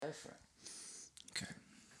for it. Okay.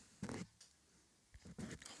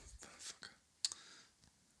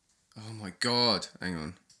 Oh my God. Hang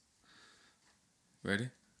on. Ready?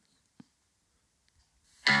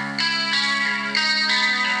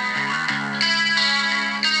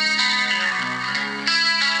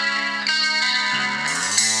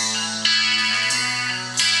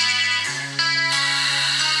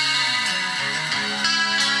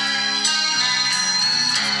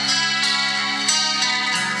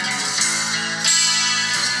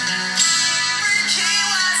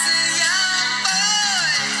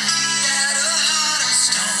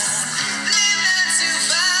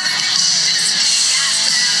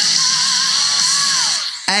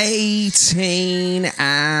 '18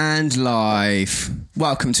 and life.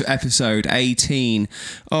 Welcome to episode 18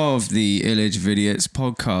 of the Illich Idiots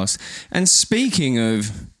podcast. And speaking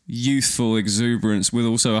of youthful exuberance with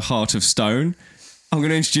also a heart of stone, I'm going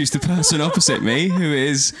to introduce the person opposite me, who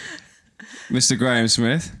is Mr. Graham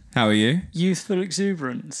Smith. How are you? Youthful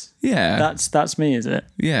exuberance. Yeah. That's me, is it?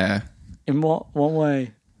 Yeah. In what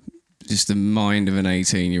way? Just the mind of an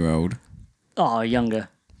 18-year-old. Oh, younger.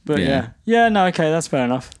 But Yeah. yeah. Yeah, no, okay, that's fair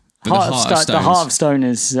enough. But the heart of stone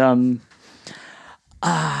is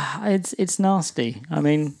it's nasty. I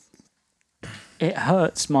mean, it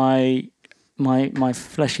hurts my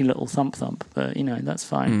fleshy little thump, but you know, that's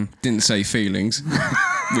fine. Didn't say feelings,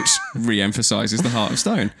 which re-emphasises the heart of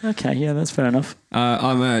stone. Okay, yeah, that's fair enough.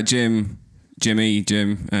 I'm Jim,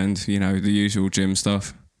 and you know the usual gym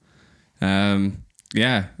stuff.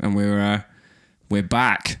 Yeah, and we're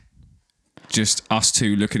back. Just us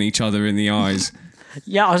two looking each other in the eyes.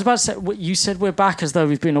 Yeah, I was about to say, you said we're back as though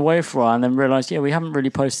we've been away for a while, and then realised, yeah, we haven't really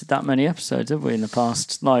posted that many episodes, have we, in the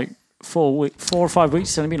past, like 4 or 5 weeks?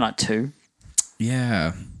 It's only been like 2.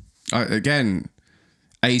 Yeah. Again,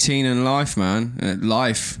 18 and life, man.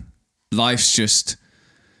 Life's just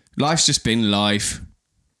been life.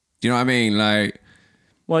 Do you know what I mean? Like,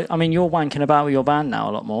 well, I mean, you're wanking about with your band now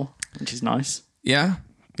a lot more, which is nice. Yeah,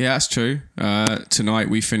 that's true. Tonight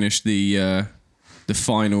we finished the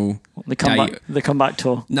final the comeback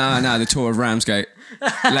tour. No, the tour of Ramsgate.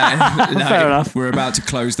 Fair enough. We're about to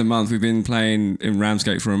close the month. We've been playing in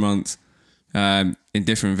Ramsgate for a month, in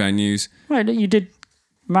different venues. Right, you did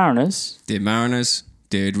Mariners. Did Mariners.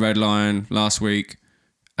 Did Red Lion last week,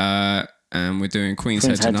 and we're doing Queen's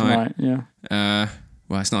Head tonight. Yeah.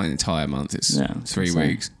 Well, it's not an entire month. It's 3 so,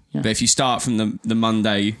 weeks. Yeah. But if you start from the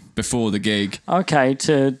Monday before the gig, okay,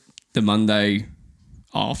 to the Monday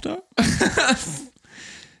after,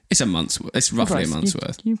 it's a month's worth. It's roughly a month's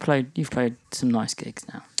worth. You've played some nice gigs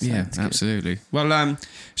now. So yeah, absolutely. Well,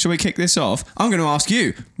 shall we kick this off? I'm going to ask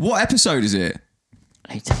you, what episode is it?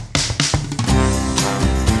 18.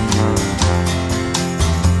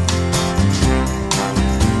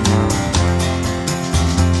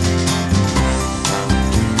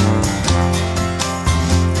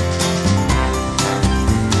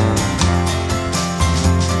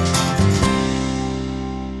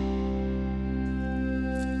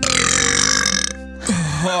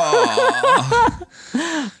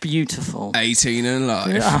 Beautiful. 18 and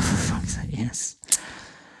life. Oh, for fuck's sake, yes.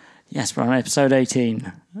 Yes, we're on episode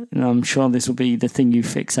 18. And I'm sure this will be the thing you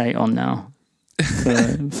fixate on now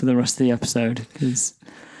for the rest of the episode. Because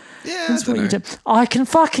that's what you do. I can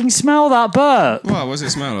fucking smell that burp. What does it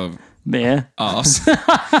smell of? Beer. Arse.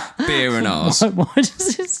 Beer and arse. Why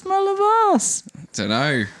does it smell of arse? Don't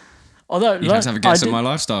know. Although, you have to have a guess at my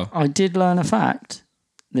lifestyle. I did learn a fact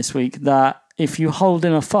this week that if you hold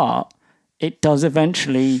in a fart, it does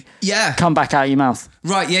eventually come back out of your mouth.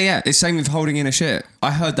 Right, yeah. It's same with holding in a shit. I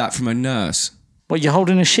heard that from a nurse. Well, you're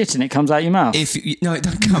holding a shit and it comes out your mouth? No, it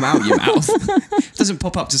doesn't come out your mouth. It doesn't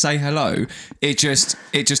pop up to say hello. It just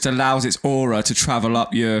allows its aura to travel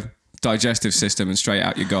up your digestive system and straight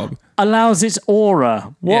out your gob. Allows its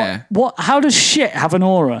aura? What? Yeah. What? How does shit have an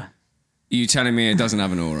aura? Are you telling me it doesn't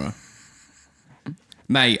have an aura?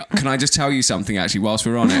 Mate, can I just tell you something actually whilst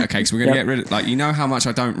we're on it? Okay, because we're going to get rid of... Like, you know how much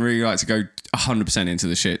I don't really like to go 100% into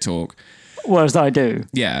the shit talk. Whereas I do.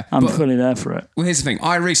 Yeah. I'm fully there for it. Well, here's the thing.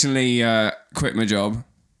 I recently quit my job.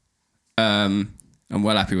 I'm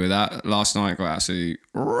well happy with that. Last night I got absolutely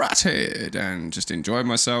ratted and just enjoyed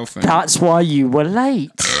myself. And that's why you were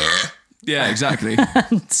late. Yeah, exactly.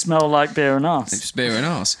 Smell like beer and arse. It's beer and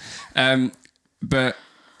arse. But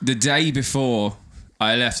the day before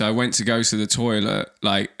I left, I went to go to the toilet,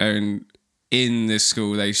 and in this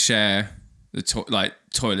school they share the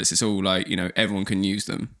toilets. It's all everyone can use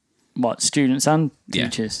them. What, students and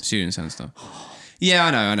teachers? Yeah, students and stuff. Yeah,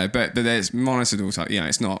 I know, but there's monitored all time.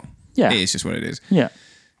 It's not. Yeah, it is just what it is. Yeah.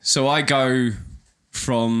 So I go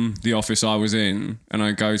from the office I was in, and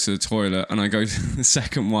I go to the toilet, and I go to the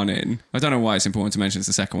second one in. I don't know why it's important to mention it's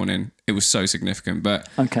the second one in. It was so significant, but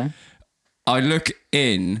okay. I look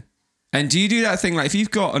in, and do you do that thing like if you've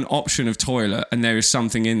got an option of toilet and there is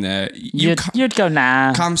something in there, you'd go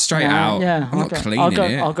nah, come straight out. Yeah, I'm not cleaning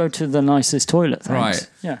it. I'll go to the nicest toilet. Thanks. Right.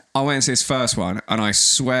 Yeah. I went to this first one, and I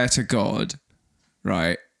swear to God,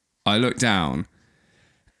 right, I looked down,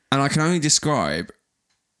 and I can only describe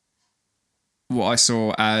what I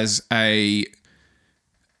saw as a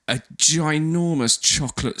ginormous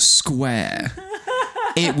chocolate square.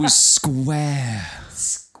 It was square.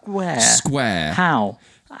 Square.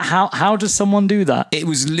 How does someone do that? It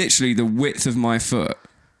was literally the width of my foot.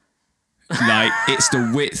 Like, it's the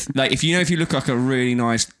width. Like, if you look like a really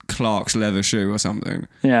nice Clark's leather shoe or something.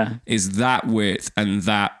 Yeah. Is that width and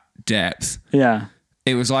that depth. Yeah.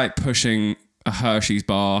 It was like pushing a Hershey's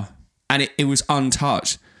bar, and it was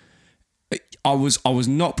untouched. I was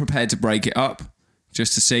not prepared to break it up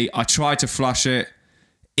just to see. I tried to flush it.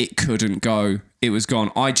 It couldn't go. It was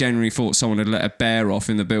gone. I genuinely thought someone had let a bear off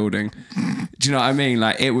in the building. Do you know what I mean?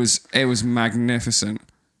 Like, it was magnificent.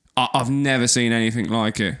 I've never seen anything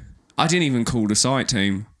like it. I didn't even call the site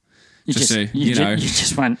team. You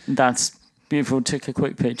just went, that's beautiful, took a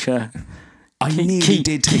quick picture. I nearly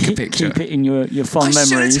did take a picture. Keep it in your fond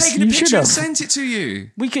memories. I should have taken a picture and sent it to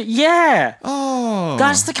you. We could, yeah. Oh.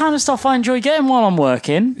 That's the kind of stuff I enjoy getting while I'm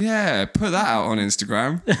working. Yeah, put that out on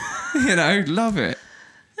Instagram. Love it.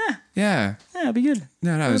 Yeah. Yeah, it'd be good.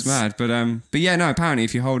 No, it was mad. But yeah, no, apparently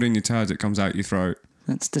if you hold in your turds, it comes out your throat.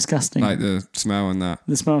 That's disgusting. Like the smell and that.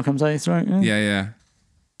 The smell comes out your throat, yeah? Yeah.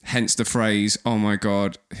 Hence the phrase, oh my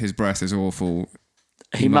God, his breath is awful.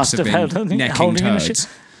 He must have held necking turds.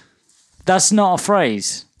 That's not a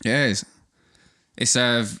phrase. Yeah, it is. It's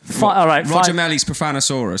Roger Melly's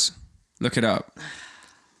Profanosaurus. Look it up.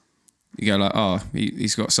 You go like, oh,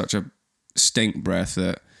 he's got such a stink breath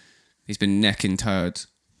that he's been necking turds.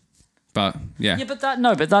 But yeah. Yeah, but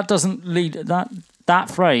that doesn't lead that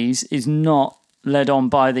phrase is not led on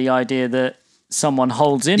by the idea that someone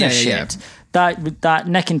holds in a shit. Yeah. That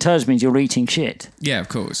necking turds means you're eating shit. Yeah, of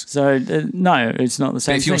course. So no, it's not the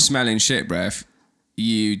same. But if you're smelling shit breath,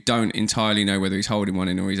 you don't entirely know whether he's holding one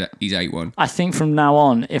in or he's ate one. I think from now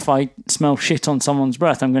on, if I smell shit on someone's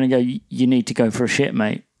breath, I'm going to go, you need to go for a shit,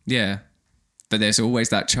 mate. Yeah. But there's always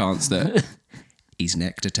that chance that he's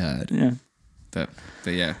necked a turd. Yeah. But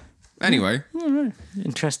yeah. Anyway.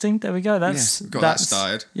 Interesting. There we go. That's got that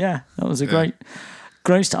started. Yeah, that was a great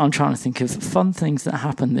start. I'm trying to think of fun things that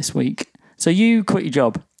happened this week. So you quit your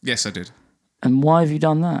job? Yes, I did. And why have you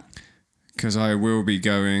done that? Because I will be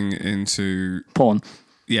going into... porn.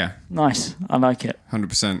 Yeah. Nice. I like it.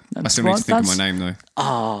 100%. I still need to think of my name, though.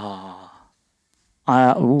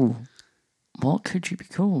 What could you be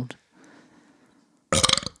called?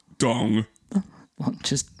 Dong. What,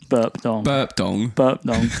 just Burp Dong? Burp Dong. Burp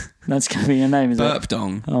Dong. That's going to be your name, is it? Burp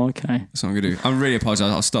Dong. Oh, okay. That's what I'm going to do. I really apologise.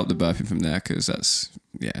 I'll stop the burping from there because that's,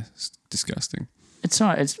 it's disgusting. It's all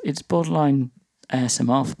right. It's borderline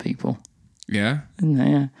ASMR for people. Yeah? Isn't it?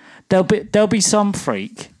 Yeah. There'll be some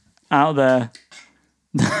freak out there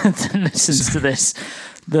that listens to this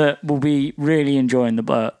that will be really enjoying the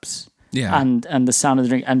burps. Yeah. And the sound of the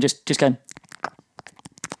drink and just going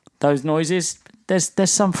those noises.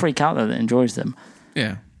 There's some freak out there that enjoys them.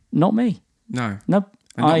 Yeah. Not me. No. Nope.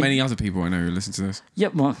 And not many other people I know who listen to this. Yeah,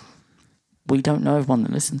 well, we don't know of one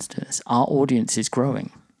that listens to this. Our audience is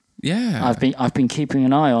growing. Yeah. I've been keeping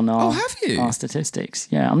an eye on our statistics.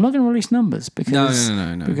 Yeah, I'm not going to release numbers because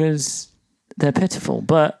no. because they're pitiful,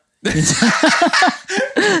 but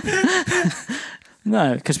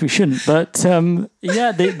no, because we shouldn't. But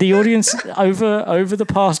the audience over the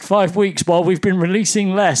past 5 weeks, while we've been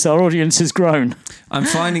releasing less, our audience has grown. I'm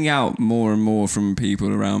finding out more and more from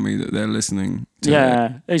people around me that they're listening to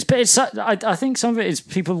it. I think some of it is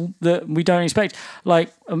people that we don't expect.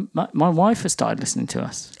 Like my wife has started listening to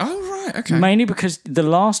us. Oh right, okay. Mainly because the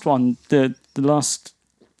last one, the last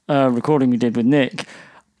recording we did with Nick,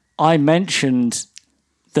 I mentioned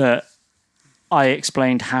that I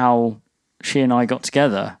explained how she and I got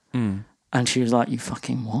together, and she was like, "You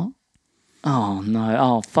fucking what? Oh no!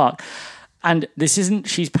 Oh fuck!" And this isn't,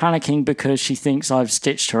 she's panicking because she thinks I've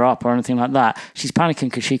stitched her up or anything like that. She's panicking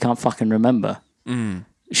because she can't fucking remember.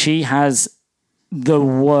 She has the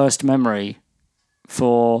worst memory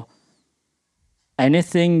for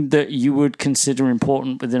anything that you would consider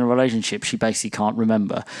important within a relationship. She basically can't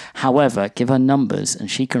remember. However, give her numbers and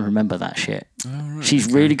she can remember that shit. Right,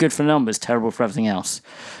 she's really good for numbers, terrible for everything else.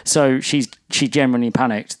 So she genuinely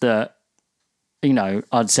panicked that,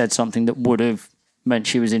 I'd said something that would have meant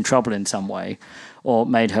she was in trouble in some way, or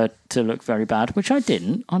made her to look very bad, which I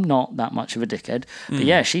didn't. I'm not that much of a dickhead. But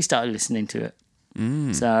yeah, she started listening to it.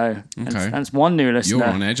 So that's one new listener. You're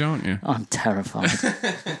on edge, aren't you? I'm terrified.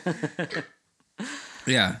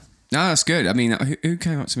 Yeah. No, that's good. I mean, who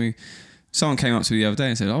came up to me? Someone came up to me the other day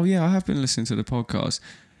and said, "Oh yeah, I have been listening to the podcast."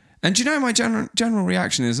 And do you know my general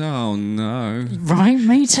reaction is, "Oh no!" Right,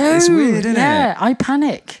 me too. It's weird, isn't it? Yeah, I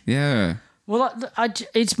panic. Yeah. Well,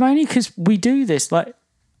 it's mainly because we do this. Like,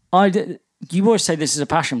 you always say this is a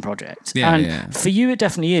passion project, and for you it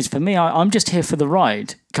definitely is. For me, I'm just here for the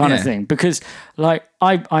ride, kind of thing. Because, like,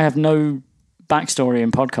 I have no backstory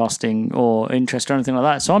in podcasting or interest or anything like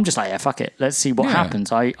that, so I'm just like, yeah, fuck it, let's see what happens.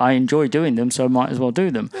 I enjoy doing them, so might as well do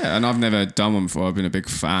them. Yeah, and I've never done one before. I've been a big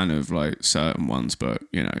fan of like certain ones, but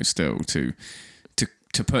you know, still to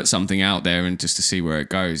put something out there and just to see where it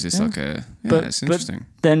goes, it's like it's interesting.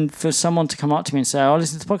 But then for someone to come up to me and say, "Oh,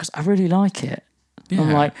 listen to the podcast, I really like it,"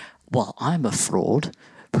 I'm like, well, I'm a fraud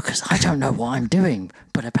because I don't know what I'm doing,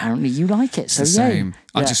 but apparently you like it. So it's the same.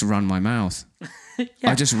 I just run my mouth.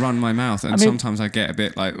 Yeah. I just run my mouth, and sometimes I get a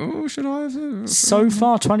bit like, oh, should I have? So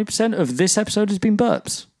far, 20% of this episode has been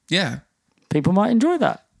burps. Yeah. People might enjoy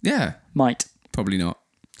that. Yeah. Might. Probably not.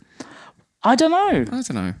 I don't know. I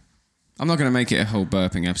don't know. I'm not going to make it a whole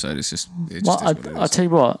burping episode. It's just, I'll tell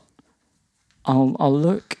you what. I'll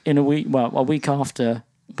look in a week, a week after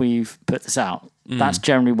we've put this out. That's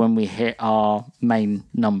generally when we hit our main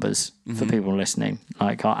numbers for people listening.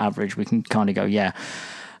 Like our average, we can kind of go, yeah.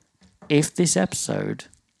 If this episode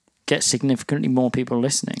gets significantly more people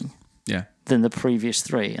listening than the previous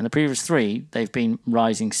three, and the previous three, they've been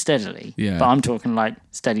rising steadily, but I'm talking like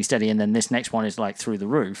steady, and then this next one is like through the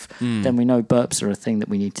roof, then we know burps are a thing that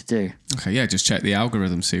we need to do. Okay, yeah, just check the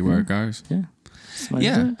algorithm, see where it goes. Yeah.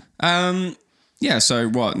 So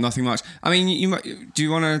what? Nothing much. I mean, do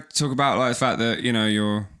you want to talk about like the fact that you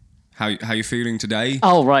know how you're feeling today?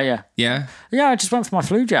 Oh right, yeah. I just went for my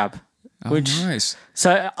flu jab. Oh, nice.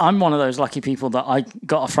 So I'm one of those lucky people that I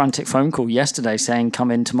got a frantic phone call yesterday saying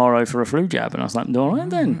come in tomorrow for a flu jab, and I was like, all right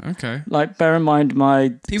then. Okay. Like, bear in mind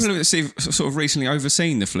people have sort of recently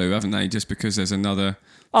overseen the flu, haven't they? Just because there's another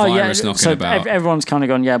virus knocking about. Everyone's kind of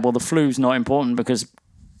gone, yeah. Well, the flu's not important because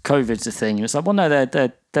COVID's a thing. And it's like, well, no,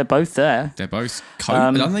 they're both there. They're both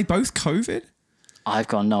COVID. Aren't they both COVID? I've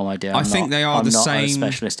got no idea. I think they are I'm the not same. A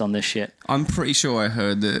specialist on this shit. I'm pretty sure I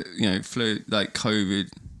heard that flu, like COVID.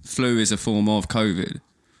 Flu is a form of COVID.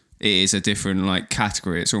 It is a different like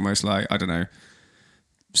category. It's almost like, I don't know,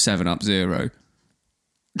 7-Up Zero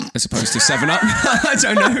as opposed to 7-Up. I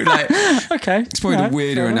don't know. Like, okay, it's probably the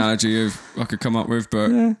weirder analogy I could come up with, but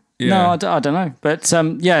yeah. No, I don't know. But So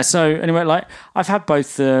anyway, like I've had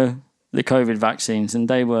both the COVID vaccines, and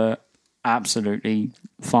they were absolutely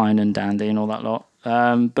fine and dandy and all that lot.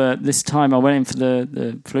 But this time I went in for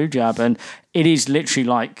the flu jab, and it is literally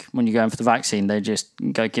like when you go in for the vaccine, they just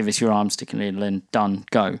go, give us your arm, stick a needle in, done,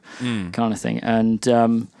 go, kind of thing. And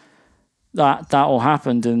that all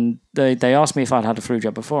happened, and they asked me if I'd had a flu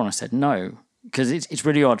jab before, and I said no, because it's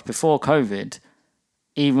really odd. Before COVID,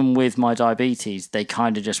 even with my diabetes, they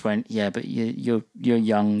kind of just went, yeah, but you're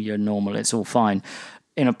young, you're normal, it's all fine.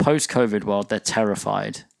 In a post-COVID world, they're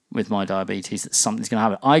terrified with my diabetes that something's going to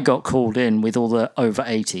happen. I got called in with all the over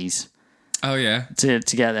 80s. Oh yeah, to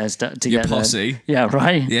get there, to your get posse. There. Yeah,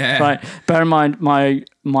 right. Yeah, right. Bear in mind, my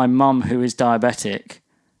mum, who is diabetic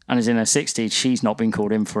and is in her 60s, she's not been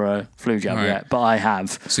called in for a flu jab yet, but I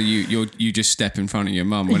have. So you just step in front of your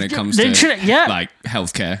mum when it comes to like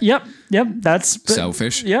healthcare. Yep. That's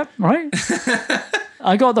selfish. Yep, right.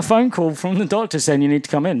 I got the phone call from the doctor saying you need to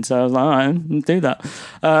come in, so I was like, all right, do that.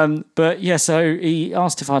 But yeah, so he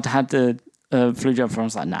asked if I'd had the flu jab before. I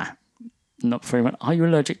was like, nah, not for him. Are you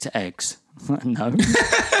allergic to eggs? No. Oh,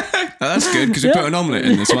 that's good because we put an omelette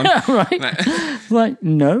in this one. Yeah, right. Like,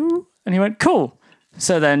 no. And he went, cool.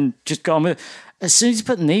 So then just got on with it. As soon as he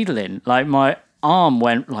put the needle in, like my arm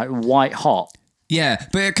went like white hot. Yeah,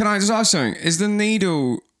 but can I just ask something? Is the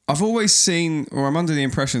needle... I've always seen, or I'm under the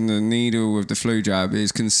impression the needle with the flu jab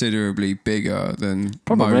is considerably bigger than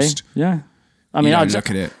most. Yeah. I mean, I'd look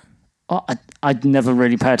at it. I'd never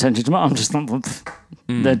really pay attention to it. I'm just not...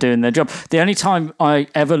 They're doing their job. The only time I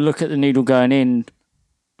ever look at the needle going in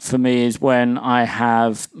for me is when I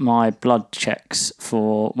have my blood checks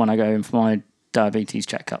for when I go in for my diabetes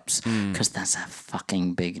checkups, because that's a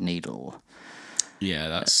fucking big needle. Yeah,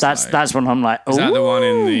 that's when I'm like, oh. Is that the one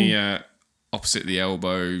in the opposite the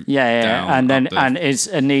elbow? Yeah, down, and it's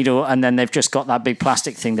a needle, and then they've just got that big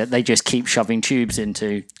plastic thing that they just keep shoving tubes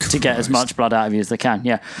into to get as much blood out of you as they can.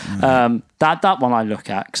 Yeah, that one I look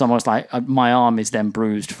at because I'm always like, my arm is then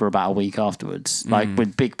bruised for about a week afterwards, like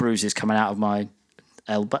with big bruises coming out of my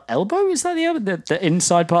elbow. Is that the elbow? The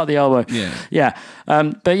inside part of the elbow. Yeah.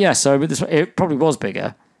 But yeah, so with this, it probably was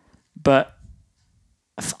bigger, but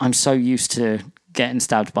I'm so used to getting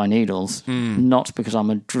stabbed by needles, not because I'm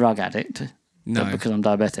a drug addict. No, but because I'm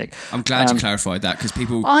diabetic. I'm glad you clarified that, because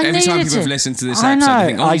every time people have listened to this episode, they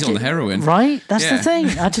think, "Oh, he's on the heroin." Right, that's the thing.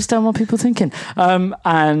 I just don't want people thinking.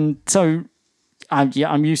 And so,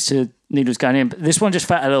 I'm used to needles going in, but this one just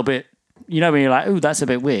felt a little bit. You know, when you're like, "Oh, that's a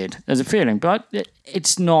bit weird." There's a feeling, but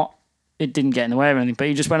it's not. It didn't get in the way of anything. But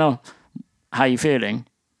you just went, "Oh, how are you feeling?"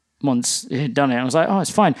 Once he'd done it, I was like, "Oh,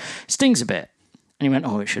 it's fine. It stings a bit." And he went,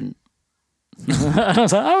 "Oh, it shouldn't." And I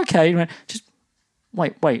was like, "Oh, okay." He went, "Just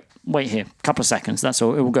wait here, a couple of seconds, that's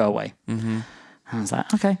all, it will go away." And I was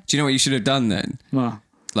like, okay. Do you know what you should have done then? Well,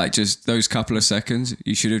 like, just those couple of seconds,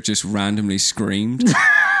 you should have just randomly screamed,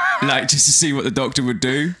 like, just to see what the doctor would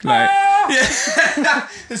do. Like,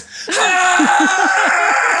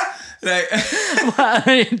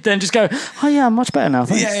 then just go, "Oh yeah, I'm much better now,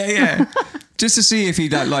 thanks." Yeah. Just to see if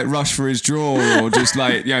he'd like rush for his drawer, or just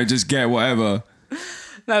like, just get whatever.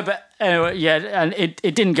 No, but anyway, yeah, and it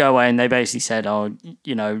didn't go away, and they basically said, "Oh,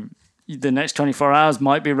 the next 24 hours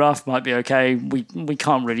might be rough, might be okay. We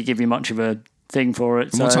can't really give you much of a thing for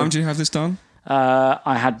it." And what time did you have this done?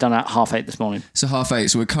 I had done at 8:30 this morning. So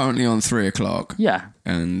 8:30. So we're currently on 3:00. Yeah.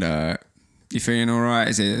 And you feeling all right?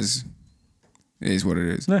 It is what it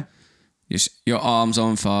is. No. Your arm's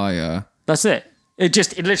on fire. That's it. It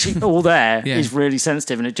literally all there is really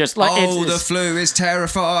sensitive, and it just like the flu is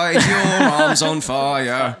terrified. Your arm's on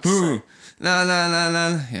fire. Ooh. La.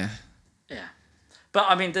 Yeah. But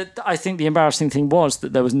I mean, I think the embarrassing thing was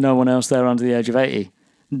that there was no one else there under the age of 80,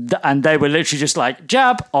 and they were literally just like,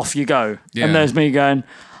 "Jab, off you go." Yeah. And there's me going,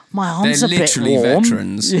 "My arm's a bit warm." They're literally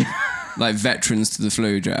veterans, like veterans to the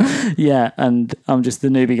flu jab. Yeah, and I'm just the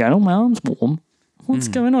newbie going, "Oh, my arm's warm. What's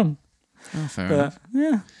going on?" Oh, fair enough.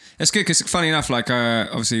 Yeah. It's good because, funny enough, like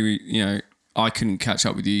obviously I couldn't catch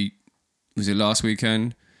up with you. Was it last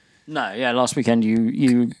weekend? No, yeah, last weekend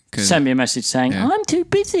you sent me a message saying, "I'm too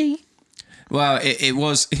busy." Well, it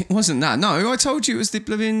wasn't that. No, I told you it was the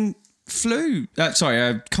blooming flu.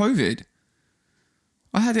 COVID.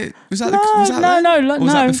 I had it. Was that? No.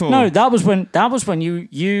 Was that before? No, that was when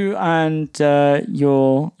you and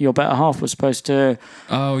your better half were supposed to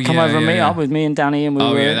come over and meet up with me and Danny, and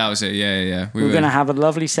that was it. Yeah. We were going to have a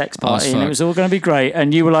lovely sex party, and it was all going to be great.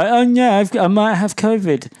 And you were like, "Oh yeah, I might have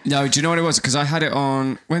COVID." No, do you know what it was? Because I had it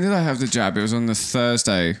on. When did I have the jab? It was on the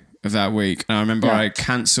Thursday of that week, and I remember I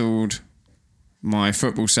cancelled my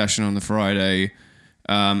football session on the Friday.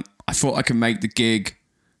 I thought I could make the gig.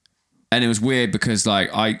 And it was weird because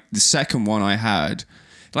the second one I had,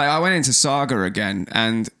 I went into Saga again,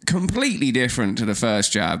 and completely different to the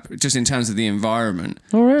first jab, just in terms of the environment.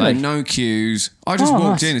 Oh, really? Like, no queues. I just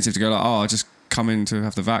walked in as if to go I'll just come in to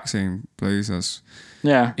have the vaccine, please.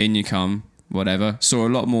 In you come, whatever. Saw a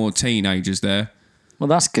lot more teenagers there. Well,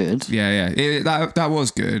 that's good. Yeah. That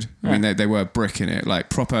was good. I mean, they were bricking it, like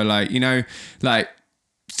proper,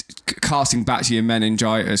 casting back to your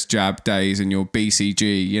meningitis jab days and your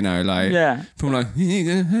BCG, from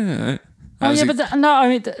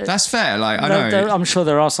that's fair. Like, I know. I'm sure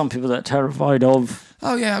there are some people that are terrified of.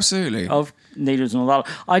 Oh yeah, absolutely. Of needles and all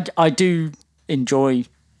that. I do enjoy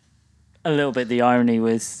a little bit the irony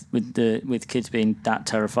with kids being that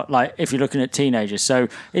terrified. Like, if you're looking at teenagers, so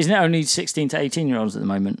isn't it only 16 to 18-year-olds at the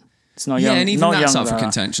moment? It's not young. Yeah, and even not that's up for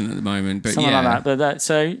contention at the moment. But something like that.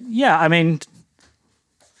 I mean,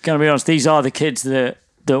 going to be honest, these are the kids that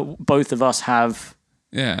both of us have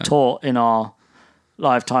taught in our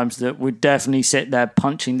lifetimes, that would definitely sit there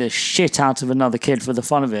punching the shit out of another kid for the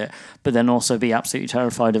fun of it, but then also be absolutely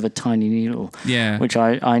terrified of a tiny needle. Yeah. Which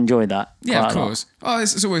I enjoy that. Yeah, of course. Oh,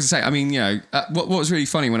 it's always the same. I mean, what was really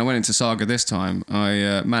funny when I went into Saga this time,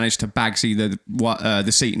 I managed to bagsy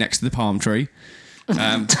the seat next to the palm tree.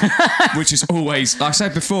 Which is always, like I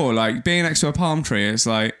said before, like being next to a palm tree, it's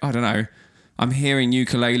like, I don't know, I'm hearing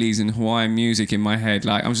ukuleles and Hawaiian music in my head.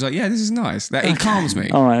 Like, I'm just like, yeah, this is nice. It calms me.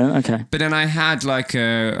 All right, okay. But then I had like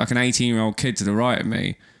an 18-year-old kid to the right of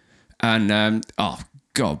me, and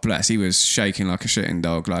God bless, he was shaking like a shitting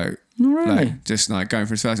dog, like just like going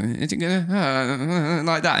for his first, like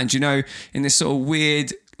that. And in this sort of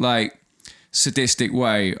weird, like sadistic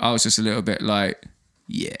way, I was just a little bit like,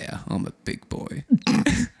 yeah, I'm a big boy.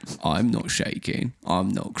 I'm not shaking. I'm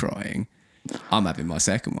not crying. I'm having my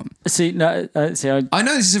second one. I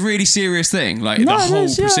know this is a really serious thing, like the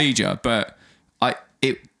whole procedure, but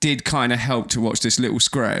it did kind of help to watch this little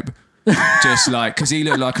scrub, just like, because he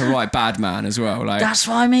looked like a right bad man as well. Like, that's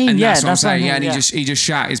what I mean. And yeah, that's what I'm saying. I mean, and he just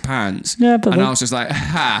shat his pants. Yeah, but I was just like,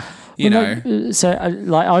 ha, know. So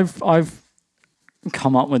like I've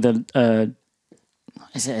come up with a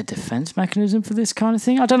is it a defense mechanism for this kind of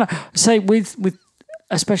thing? I don't know. Say with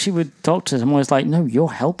especially with doctors, I'm always like, no,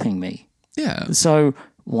 you're helping me. Yeah. So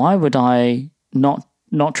why would I not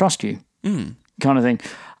trust you? Kind of thing.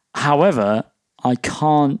 However, I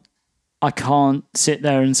can't sit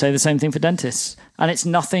there and say the same thing for dentists. And it's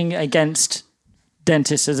nothing against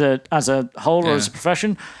dentists as a whole or as a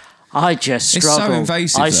profession. I just struggle. It's so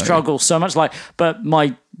invasive, I struggle so much. But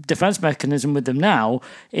my defense mechanism with them now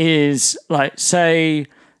is like, say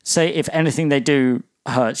if anything they do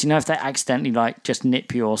hurts, if they accidentally like just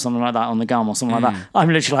nip you or something like that on the gum or something like that, I'm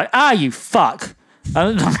literally like, you fuck.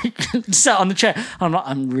 And I'm sat on the chair. I'm like,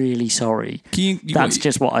 I'm really sorry. That's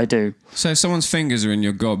just what I do. So if someone's fingers are in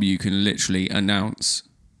your gob, you can literally announce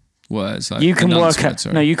words. Like you can work out.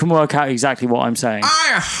 No, you can work out exactly what I'm saying.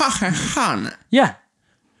 Yeah.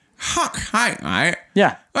 Mate.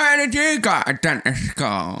 Yeah. Where did you go to dentist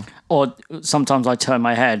go? Or sometimes I turn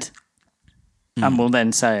my head and will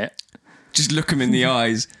then say it. Just look them in the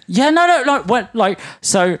eyes. Yeah,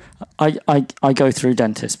 so I go through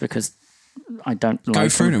dentists because I don't like go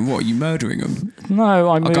through them. What, are you murdering them? No,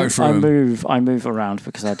 I move around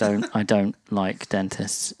because I don't like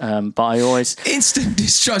dentists. But I always instant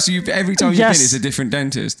distrust. Every time you've been, it's a different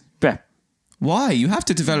dentist. Yeah. Why? You have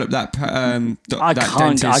to develop that. I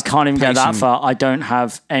can't even get that far. I don't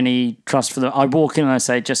have any trust for them. I walk in and I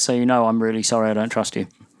say, just so you know, I'm really sorry. I don't trust you.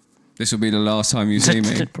 This will be the last time you see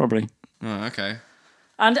me. Probably. Oh, okay.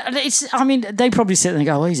 And they probably sit there and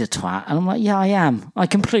go, well, he's a twat. And I'm like, yeah, I am. I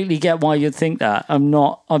completely get why you'd think that. I'm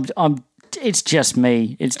not, it's just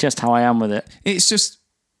me. It's just how I am with it. It's just,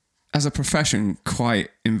 as a profession,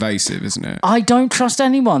 quite invasive, isn't it? I don't trust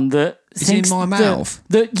anyone that thinks... in my mouth.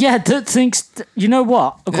 That thinks, you know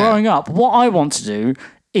what? Growing up, what I want to do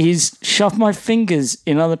is shove my fingers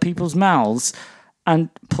in other people's mouths and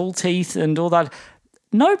pull teeth and all that.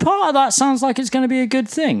 No part of that sounds like it's going to be a good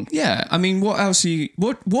thing. Yeah, I mean, what else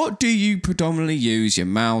what do you predominantly use your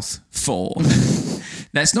mouth for?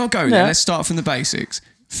 Let's not go there. Let's start from the basics.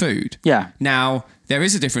 Food. Yeah. Now, there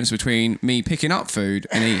is a difference between me picking up food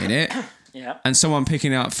and eating it and someone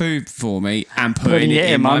picking up food for me and putting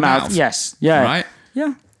it in my mouth. Yes. Yeah. Right?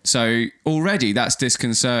 Yeah. So already that's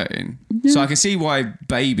disconcerting. Yeah. So I can see why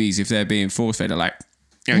babies, if they're being force-fed, are like,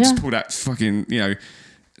 just pull that fucking,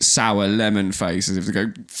 sour lemon face as if to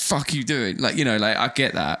go, fuck you doing? I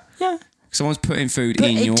get that. Yeah. Someone's putting food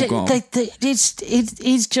in your gob.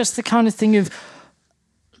 It's just the kind of thing of,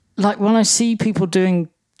 like, when I see people doing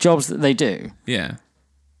jobs that they do,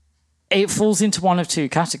 it falls into one of two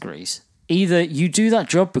categories. Either you do that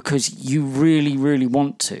job because you really, really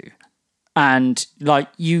want to, and like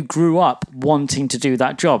you grew up wanting to do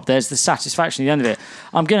that job. There's the satisfaction at the end of it.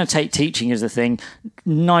 I'm going to take teaching as a thing.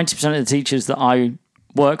 90% of the teachers that I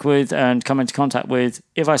work with and come into contact with,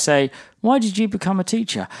 if I say, why did you become a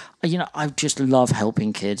teacher? I just love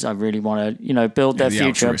helping kids. I really want to, build their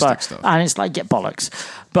future. And it's like, get bollocks.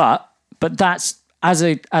 But that's, as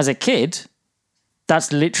a kid,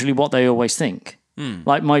 that's literally what they always think.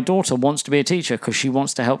 Like, my daughter wants to be a teacher because she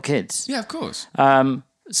wants to help kids. Yeah, of course.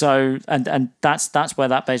 So that's where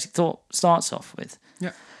that basic thought starts off with.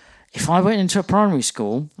 Yeah. If I went into a primary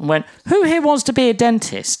school and went, who here wants to be a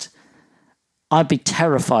dentist? I'd be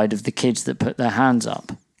terrified of the kids that put their hands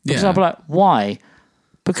up. Because I'd be like, why?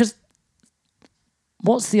 Because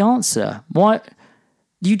what's the answer? Why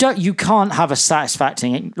you can't have a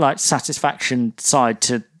satisfaction side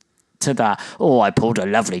to that. Oh, I pulled a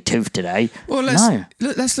lovely tooth today. Well,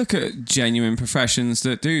 let's look at genuine professions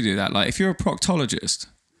that do that. Like, if you're a proctologist,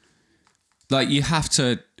 like, you have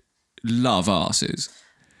to love arses.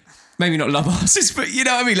 Maybe not love arses, but you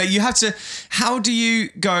know what I mean? Like, you have to, how do you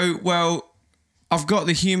go, well, I've got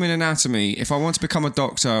the human anatomy. If I want to become a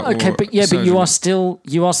doctor, but you are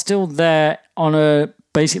still there on a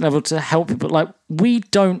basic level to help people. Like, we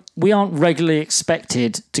aren't regularly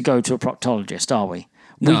expected to go to a proctologist, are we?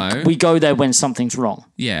 No. We go there when something's wrong.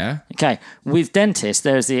 Yeah. Okay. With dentists,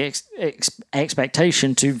 there's the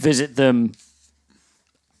expectation to visit them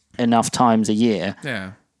enough times a year.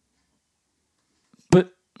 Yeah.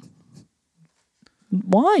 But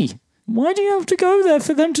why? Why do you have to go there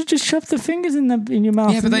for them to just shove the fingers in your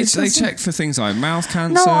mouth? Yeah, but they check for things like mouth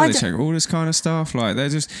cancer. They check all this kind of stuff. Like,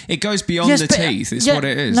 it goes beyond the teeth. It's what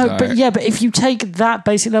it is. No, but if you take that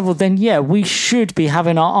basic level, then we should be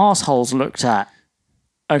having our arseholes looked at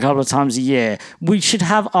a couple of times a year. We should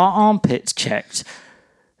have our armpits checked.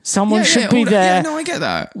 Someone should be there. Yeah, no, I get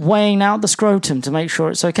that. Weighing out the scrotum to make sure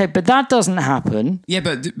it's okay. But that doesn't happen. Yeah,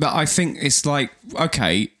 but I think it's like,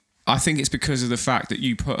 okay, I think it's because of the fact that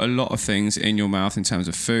you put a lot of things in your mouth in terms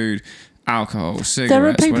of food alcohol, cigarettes, There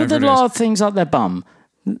are people whatever that it is. lard things up their bum,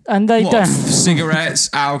 and they What? don't. Cigarettes,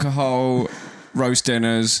 alcohol, roast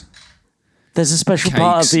dinners. There's a special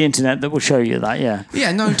part of Cakes. the internet that will show you that, yeah.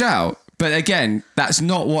 Yeah, no doubt. But again, that's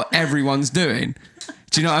not what everyone's doing.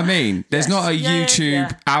 Do you know what I mean? There's not a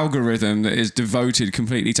YouTube algorithm that is devoted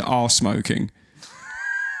completely to arse smoking.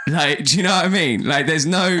 Like, do you know what I mean? Like,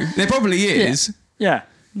 there probably is. Yeah.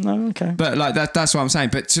 No, okay. But like that's what I'm saying.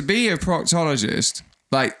 But to be a proctologist,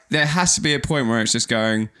 like there has to be a point where it's just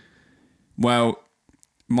going, well,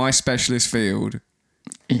 my specialist field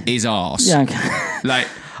is arse. Yeah, okay. Like,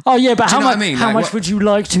 oh, yeah, but do how you know much, what I mean? how Like, much what- would you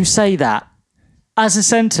like to say that as a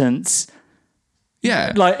sentence?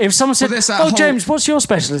 yeah. Like, if someone said, there's that oh, whole- James, what's your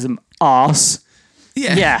specialism? Arse.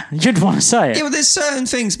 Yeah. Yeah, you'd want to say it. Yeah, well, there's certain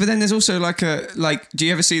things, but then there's also do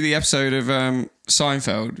you ever see the episode of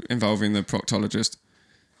Seinfeld involving the proctologist?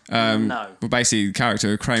 No. Well, basically, the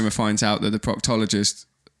character Kramer finds out that the proctologist,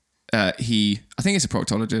 I think it's a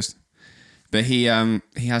proctologist, but he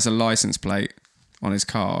has a license plate on his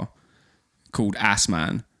car called Ass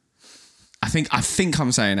Man. I think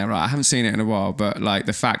I'm saying that right. I haven't seen it in a while, but like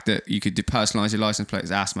the fact that you could depersonalize your license plate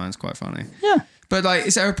as Ass Man's quite funny. Yeah. But like,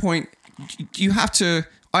 is there a point? You have to.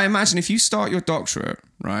 I imagine if you start your doctorate,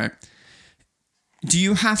 right? Do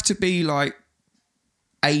you have to be like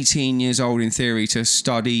 18 years old in theory to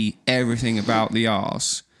study everything about the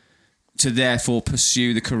arse to therefore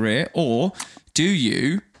pursue the career, or do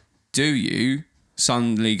you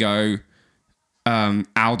suddenly go,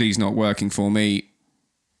 Aldi's not working for me,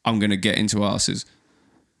 I'm going to get into arses?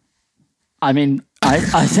 I mean, I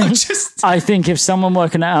think I think if someone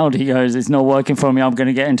working at Aldi goes, it's not working for me, I'm going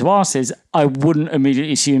to get into arses, I wouldn't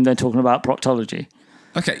immediately assume they're talking about proctology.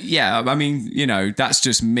 Okay, yeah, I mean, that's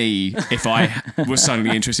just me. If I was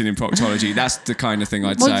suddenly interested in proctology, that's the kind of thing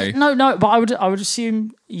I'd say. No, but I would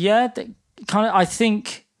assume, I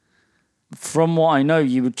think from what I know,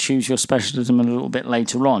 you would choose your specialism a little bit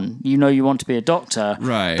later on. You know you want to be a doctor,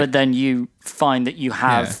 Right. But then you find that you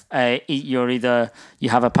have you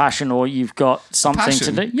have a passion or you've got something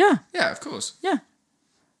Passion? to do. Yeah, Yeah, of course. yeah.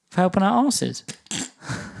 For helping out arses.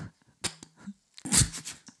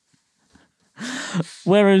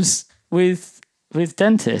 Whereas with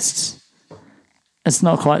dentists, it's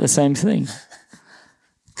not quite the same thing.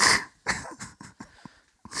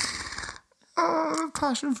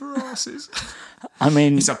 Passion for asses. I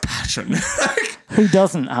mean, It's a passion. who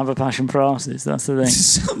doesn't have a passion for arses? That's the thing. To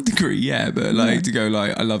some degree, yeah, but to go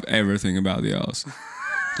I love everything about the arse.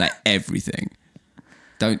 Like everything.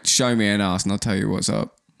 Don't show me an arse and I'll tell you what's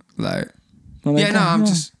up. Like, Well,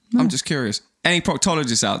 I'm just curious. Any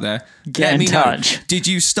proctologists out there? Get let in me touch. Know. Did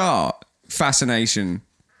you start fascination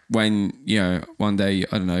when, one day,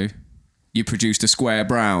 I don't know, you produced a square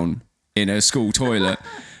brown in a school toilet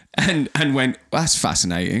and went, that's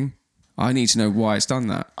fascinating. I need to know why it's done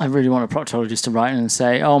that. I really want a proctologist to write in and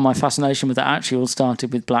say, oh, my fascination with the actual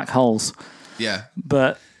started with black holes. Yeah.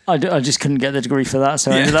 But I just couldn't get the degree for that,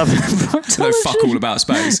 so I ended up in proctology. No fuck all about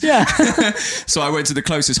space. Yeah. So I went to the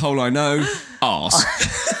closest hole I know, arse.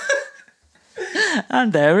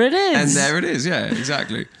 And there it is. And there it is, yeah,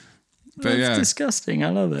 exactly. But That's disgusting. I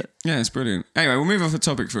love it. yeah, it's brilliant. Anyway, we'll move off the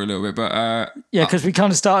topic for a little bit, but Yeah, because we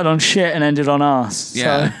kind of started on shit and ended on arse.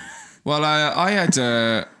 yeah. So. Well, I had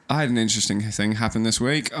an interesting thing happen this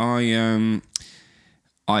week. I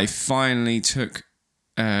finally took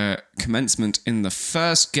commencement in the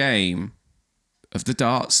first game of the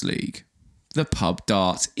darts league. The pub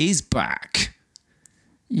dart is back.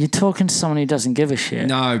 You're talking to someone who doesn't give a shit.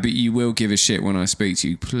 No, but you will give a shit when I speak to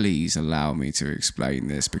you. Please allow me to explain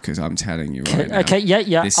this because I'm telling you right now. Okay,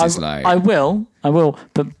 yeah. This is like... I will.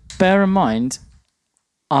 But bear in mind,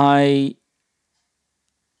 I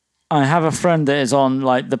have a friend that is on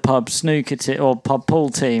like the pub snooker team or pub pool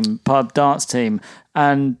team, pub darts team,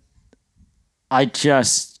 and I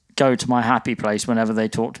just go to my happy place whenever they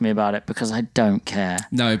talk to me about it because I don't care.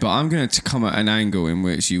 No, but I'm going to come at an angle in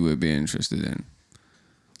which you would be interested in.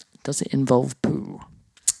 Does it involve poo?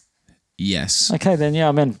 Yes. Okay, then yeah,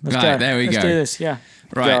 I'm in. Let's Right, go. there we Let's go. do this, yeah.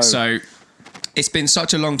 Right, Go. so it's been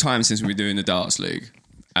such a long time since we were doing the darts league.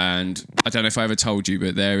 And I don't know if I ever told you,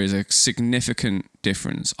 but there is a significant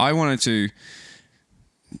difference. I wanted to...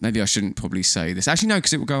 Maybe I shouldn't probably say this. Actually, no,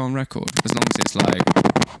 because it will go on record. As long as it's like...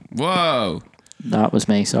 Whoa! That was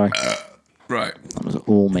me, sorry. Right. That was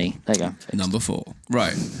all me. There you go. Number 4.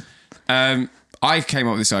 Right. I came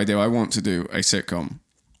up with this idea. I want to do a sitcom.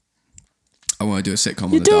 I want to do a sitcom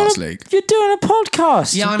on the darts league. You're doing a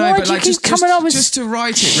podcast. Yeah, I know, Why but do you like keep coming up with just to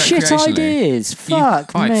write it shit recreationally. ideas?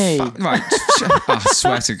 Fuck me. Right. I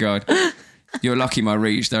swear to God. You're lucky my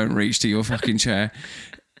reach don't reach to your fucking chair.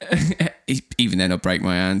 Even then, I'll break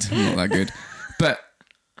my hand. I'm not that good. But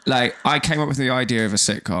like, I came up with the idea of a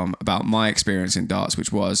sitcom about my experience in darts,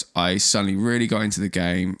 which was I suddenly really got into the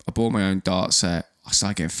game. I bought my own dart set. I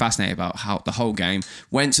started getting fascinated about how the whole game,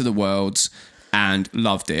 went to the Worlds and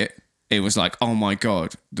loved it. It was like, oh my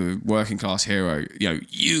God, the working class hero,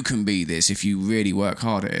 you can be this if you really work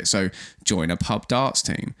hard at it. So join a pub darts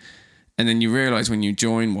team. And then you realise when you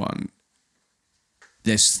join one,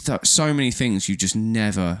 there's so many things you just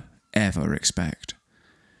never, ever expect.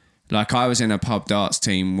 Like I was in a pub darts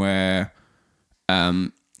team where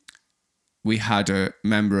we had a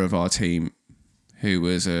member of our team who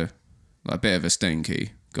was a bit of a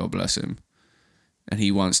stinky, God bless him. And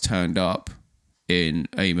he once turned up in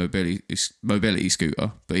a mobility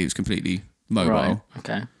scooter, but he was completely mobile. Right.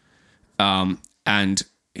 Okay. And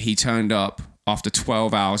he turned up after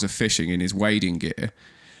 12 hours of fishing in his wading gear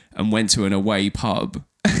and went to an away pub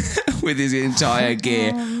with his entire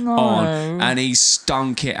gear on, and he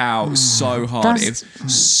stunk it out so hard. It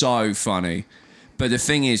was so funny. But the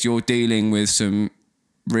thing is, you're dealing with some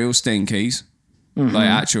real stinkies, like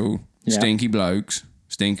actual stinky blokes,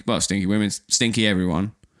 stinky women, stinky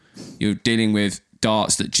everyone. You're dealing with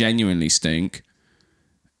darts that genuinely stink,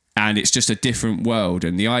 and it's just a different world.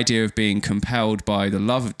 And the idea of being compelled by the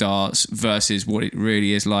love of darts versus what it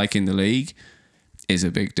really is like in the league is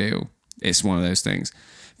a big deal. It's one of those things.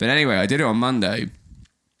 But anyway, I did it on Monday,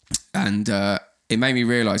 and it made me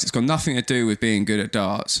realise it's got nothing to do with being good at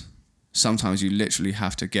darts. Sometimes you literally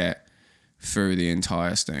have to get through the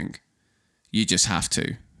entire stink. You just have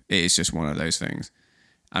to. It is just one of those things.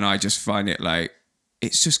 And I just find it like,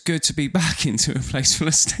 it's just good to be back into a place full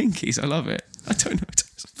of stinkies. I love it. I don't know what to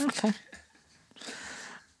say. Okay.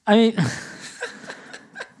 I mean,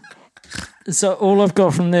 so all I've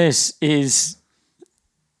got from this is,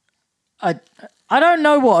 I don't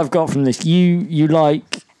know what I've got from this. You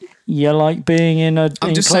like being in an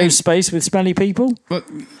enclosed space with smelly people? But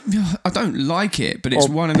I don't like it, but it's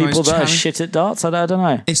or one of the most people that are shit at darts. I don't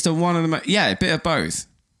know. It's the one of the a bit of both.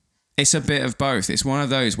 It's a bit of both. It's one of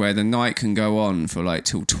those where the night can go on for like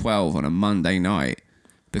till 12 on a Monday night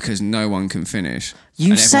because no one can finish.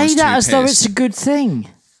 You say that as though it's a good thing.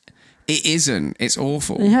 It isn't. It's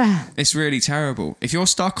awful. Yeah. It's really terrible. If you're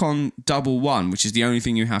stuck on double one, which is the only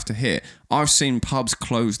thing you have to hit, I've seen pubs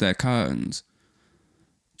close their curtains.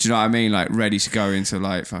 Do you know what I mean? Like ready to go into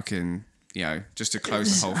like fucking, just to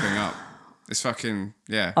close the whole thing up. It's fucking,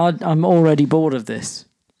 yeah. I'm already bored of this.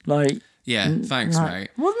 Like... Yeah, thanks, mate.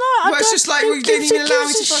 Well, no, it's just like we didn't allow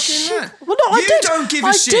me to fucking learn. Well, no, you don't give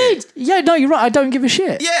a shit. I did. Yeah, no, you're right. I don't give a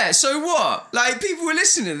shit. Yeah, so what? Like, people were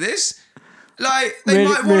listening to this. Like, they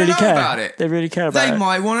might want to know about it. They really care about it. They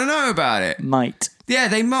might want to know about it. Might. Yeah,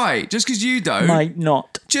 they might. Just because you don't. Might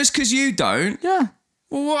not. Just because you don't. Yeah.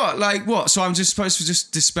 Well, what? Like, what? So I'm just supposed to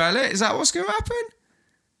just dispel it? Is that what's going to happen?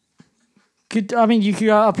 You could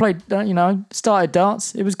go, I played, started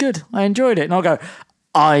darts. It was good. I enjoyed it. And I'll go...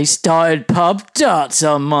 I started pub darts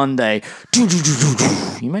on Monday.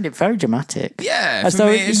 You made it very dramatic. Yeah, for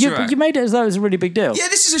me it's right. You made it as though it was a really big deal. Yeah,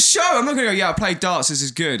 this is a show. I'm not going to go, I played darts, this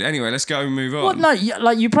is good. Anyway, let's go and move on. Well, no,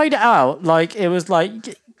 like you played it out like it was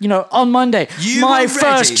like, on Monday, my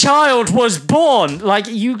first child was born. Like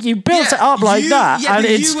you built it up like that. Yeah,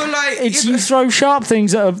 and you throw sharp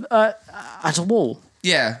things at a wall.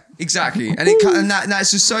 Yeah, exactly. And that's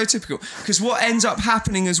just so typical. Because what ends up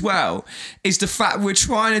happening as well is the fact we're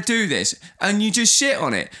trying to do this and you just shit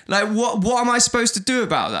on it. Like, what am I supposed to do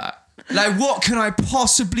about that? Like, what can I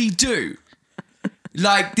possibly do?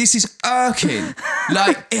 Like, this is irking.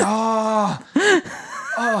 Like, can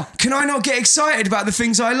I not get excited about the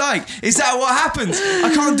things I like? Is that what happens?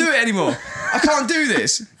 I can't do it anymore. I can't do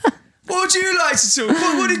this. What would you like to talk?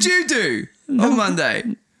 What did you do on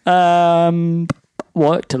Monday?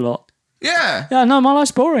 Worked a lot. Yeah. Yeah, no, my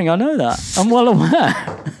life's boring. I know that. I'm well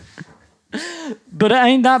aware. But it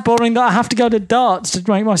ain't that boring that I have to go to darts to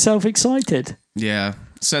make myself excited. Yeah.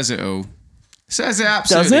 Says it all. Says it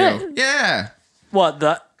absolutely all. Does it? Yeah. What,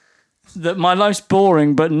 that my life's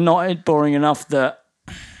boring, but not boring enough that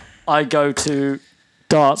I go to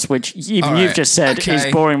darts, which even you've just said is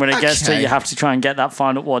boring when it gets to you have to try and get that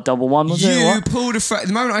final, double one, was it? You pulled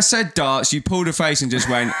the moment I said darts, you pulled a face and just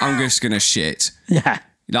went, I'm just going to shit. Yeah.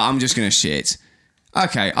 Like, I'm just going to shit.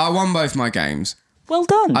 Okay, I won both my games. Well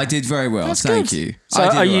done. I did very well. That's Thank good. you. So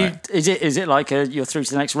are you? Right. Is it like you're through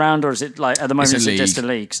to the next round, or is it like at the moment it's just a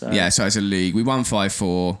league? So. Yeah, so it's a league. We won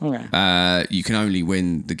 5-4. Okay. You can only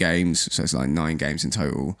win the games, so it's like 9 games in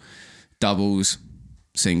total. Doubles,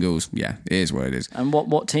 singles. Yeah, it is what it is. And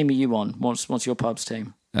what team are you on? What's your pub's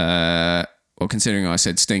team? Well, Well, considering I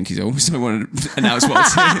said stinkies, I also want to announce what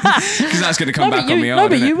because that's going to come back on me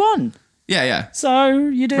hard. No, but you won. Yeah. So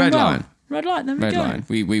you're doing Red well. line. Red line. There we Red go. line.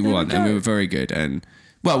 We won, and we were very good. And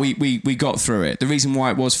well, we got through it. The reason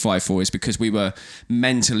why it was 5-4 is because we were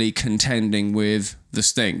mentally contending with the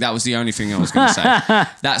stink. That was the only thing I was going to say.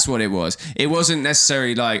 That's what it was. It wasn't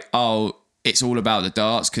necessarily like, oh, it's all about the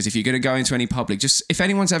darts. Because if you're going to go into any public, just if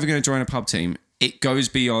anyone's ever going to join a pub team, it goes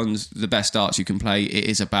beyond the best darts you can play. It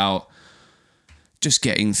is about just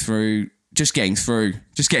getting through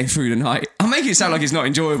the night. I'm making it sound like it's not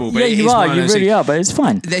enjoyable, but yeah, it you is are. one of You those really things. are. But it's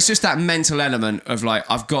fine. There's just that mental element of like,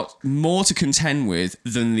 I've got more to contend with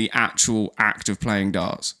than the actual act of playing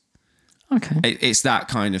darts. Okay. It's that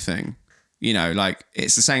kind of thing. You know, like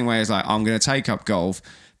it's the same way as like, I'm going to take up golf,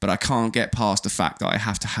 but I can't get past the fact that I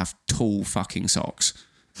have to have tall fucking socks.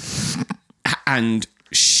 And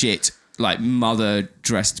shit, like mother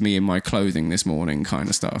dressed me in my clothing this morning kind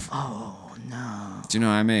of stuff. Oh, no. Do you know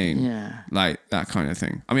what I mean? Yeah. Like that kind of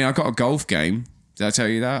thing. I mean, I got a golf game. Did I tell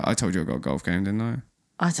you that? I told you I got a golf game, didn't I?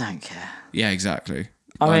 I don't care. Yeah, exactly.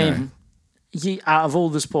 I know. mean, out of all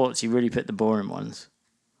the sports, you really picked the boring ones.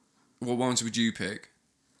 What ones would you pick?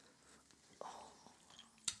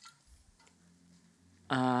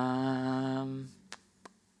 I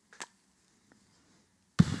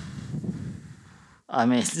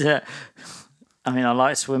mean, I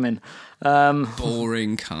like swimming.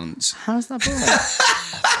 Boring cunts. How's that boring?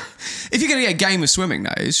 If you're gonna get a game of swimming,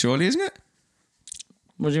 that is surely, isn't it?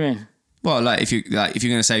 What do you mean? Well, if you're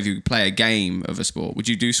gonna say if you play a game of a sport, would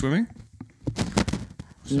you do swimming?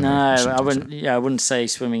 No, I wouldn't. Yeah, I wouldn't say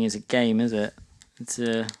swimming is a game, is it? It's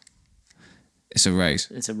a race.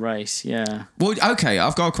 It's a race. Yeah. Well, okay.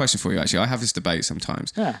 I've got a question for you. Actually, I have this debate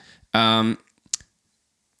sometimes. Yeah.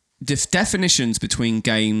 Definitions between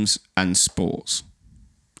games and sports.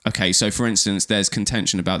 Okay, so for instance, there's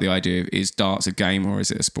contention about the idea of is darts a game or is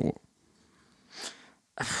it a sport?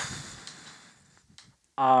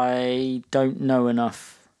 I don't know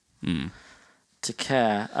enough to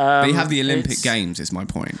care. But you have the Olympic Games, is my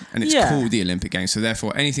point, and it's called the Olympic Games. So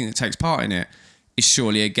therefore, anything that takes part in it is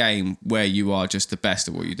surely a game where you are just the best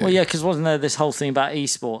at what you do. Well, yeah, because wasn't there this whole thing about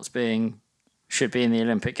esports should be in the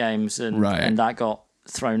Olympic Games, and that got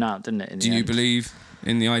thrown out, didn't it? Do you believe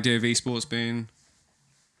in the idea of esports being?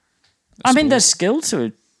 I mean, there's skill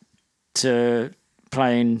to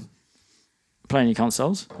playing your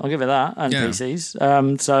consoles. I'll give it that, and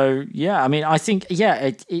PCs. So yeah, I mean, I think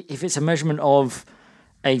if it's a measurement of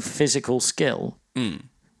a physical skill,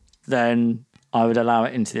 then I would allow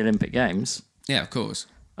it into the Olympic Games. Yeah, of course.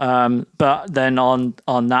 But then on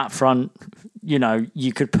that front, you know,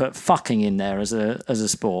 you could put fucking in there as a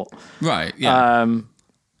sport, right? Yeah.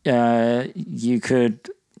 You could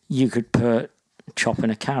put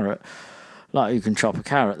chopping a carrot. Like, you can chop a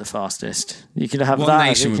carrot the fastest. You could have what that. What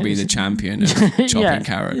nation would be the champion of chopping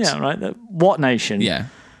carrots? Yeah, right. What nation? Yeah.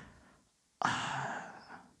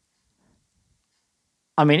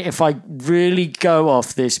 I mean, if I really go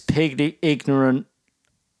off this pigly ignorant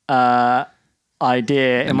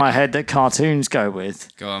idea in my head that cartoons go with,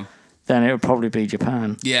 then it would probably be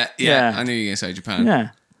Japan. Yeah. I knew you were going to say Japan. Yeah.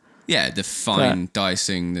 Yeah, the fine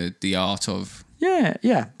dicing, the art of...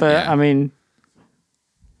 Yeah. But, I mean...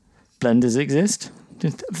 Blenders exist.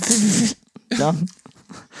 Done.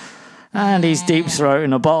 And he's deep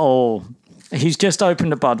throating a bottle. He's just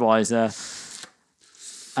opened a Budweiser,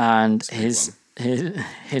 and his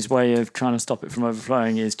way of trying to stop it from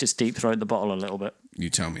overflowing is just deep throat the bottle a little bit. You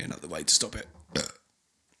tell me another way to stop it.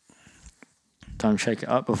 Don't shake it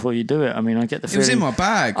up before you do it. I mean, I get the feeling... It was in my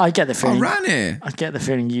bag. I get the feeling... I ran here. I get the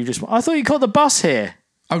feeling you just... I thought you caught the bus here.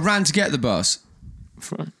 I ran to get the bus.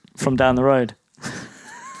 From down the road.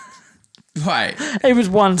 Right. It was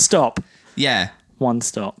one stop. Yeah. One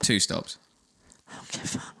stop. 2 stops. Oh, get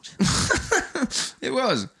fucked. It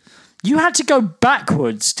was. You had to go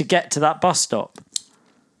backwards to get to that bus stop.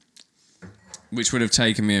 Which would have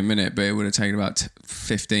taken me a minute, but it would have taken about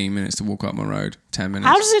 15 minutes to walk up my road. 10 minutes.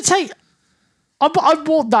 How does it take... I've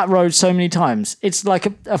walked that road so many times. It's like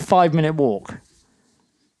a 5-minute walk.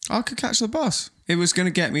 I could catch the bus. It was going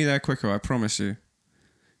to get me there quicker, I promise you.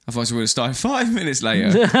 Otherwise, we would have started 5 minutes later.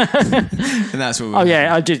 And that's what we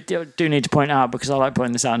I do need to point out, because I like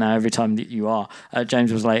pointing this out now every time that you are.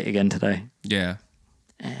 James was late again today. Yeah.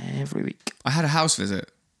 Every week. I had a house visit.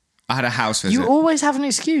 You always have an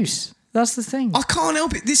excuse. That's the thing. I can't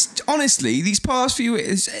help it. Honestly, these past few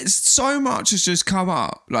years, it's so much has just come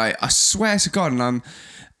up. Like, I swear to God, and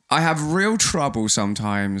I have real trouble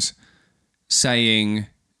sometimes saying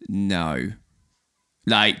no.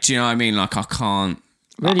 Like, do you know what I mean? Like, I can't.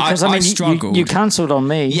 Really? Because I mean, struggled. You cancelled on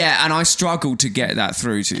me. Yeah, and I struggled to get that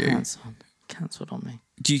through to you. cancelled on me.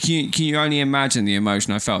 Can you only imagine the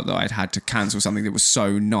emotion I felt that I'd had to cancel something that was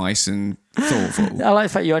so nice and thoughtful? I like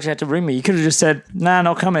the fact you actually had to ring me. You could have just said, nah,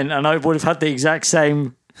 not coming, and I would have had the exact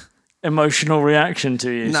same emotional reaction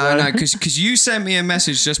to you. No, because you sent me a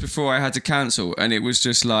message just before I had to cancel, and it was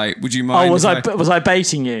just like, would you mind? Oh, was I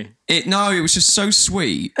baiting you? No, it was just so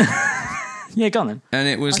sweet. Yeah, go on then. And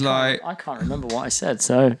it was I can't remember what I said,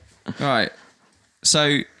 so... All right.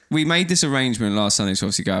 So we made this arrangement last Sunday to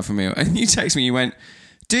obviously go out for a meal, and you text me, you went,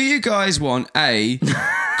 do you guys want A,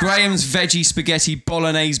 Graham's veggie spaghetti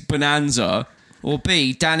bolognese bonanza, or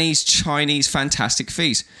B, Danny's Chinese fantastic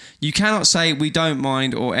feast? You cannot say we don't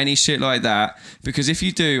mind or any shit like that, because if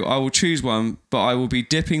you do, I will choose one, but I will be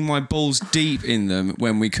dipping my balls deep in them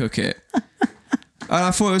when we cook it. And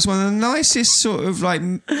I thought it was one of the nicest sort of like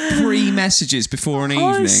pre-messages before an evening.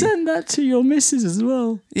 I sent that to your missus as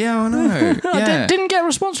well. Yeah, I know. Yeah. I didn't get a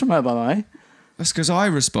response from her, by the way. That's because I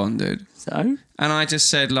responded. So? And I just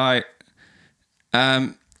said like,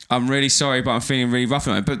 I'm really sorry, but I'm feeling really rough at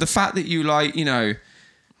the moment. But the fact that you like, you know,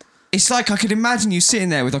 it's like I could imagine you sitting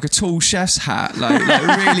there with like a tall chef's hat, like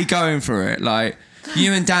really going for it. Like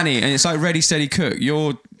you and Danny, and it's like ready, steady, cook.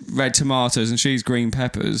 You're red tomatoes and she's green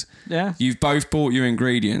peppers. Yeah. You've both bought your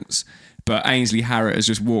ingredients, but Ainsley Harriott has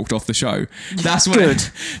just walked off the show. That's what Good.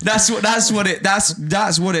 That's what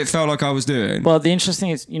it felt like I was doing. Well, the interesting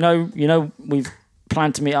thing is, you know, we've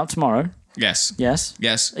planned to meet up tomorrow. Yes. Yes.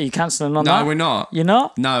 Yes. Are you cancelling on that? No, we're not. You're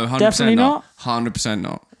not? No, 100% Definitely not. 100%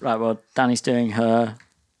 not. Right. Well, Danny's doing her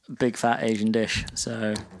big fat Asian dish.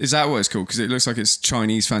 So is that what it's called? Because it looks like it's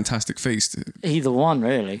Chinese fantastic feast. Either one,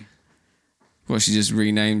 really. Well, she just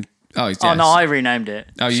renamed. Oh, yes. Oh no, I renamed it.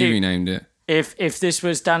 Oh, you renamed it. If this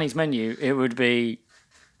was Danny's menu, it would be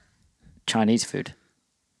Chinese food.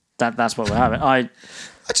 That's what we're having. I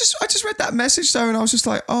just read that message though, and I was just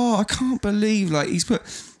like, oh, I can't believe like he's put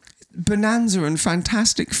bonanza and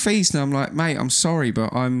fantastic feast, and I'm like, mate, I'm sorry,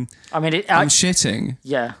 but I'm shitting.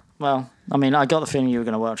 Yeah. Well, I mean, I got the feeling you were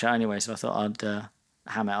going to watch it anyway, so I thought I'd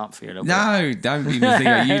ham it up for you a little bit. No, don't even think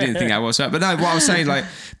that. You didn't think that was that. But no, what I was saying, like,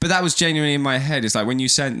 but that was genuinely in my head. It's like when you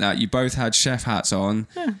sent that, you both had chef hats on.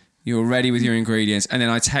 Yeah. You were ready with your ingredients, and then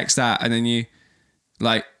I text that, and then you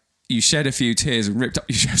shed a few tears and ripped up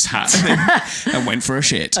your chef's hat and went for a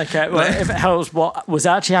shit. Okay, well, if it helps, what was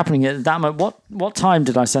actually happening at that moment? What time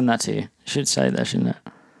did I send that to you? I should say there, shouldn't it?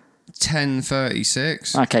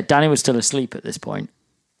 10:36. Okay, Danny was still asleep at this point.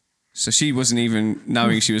 So she wasn't even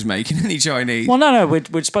knowing she was making any Chinese. Well, no,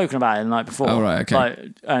 we'd spoken about it the night before. Oh, right,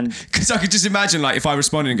 okay. Because I could just imagine, like, if I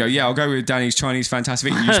responded and go, yeah, I'll go with Danny's Chinese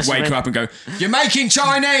fantastic, and you just wake her up and go, you're making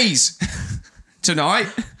Chinese tonight.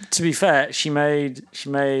 To be fair, she made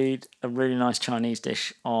a really nice Chinese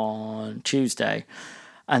dish on Tuesday.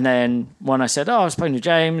 And then when I said, I was speaking to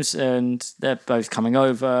James and they're both coming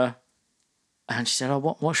over, and she said, oh,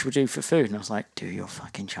 what should we do for food? And I was like, do your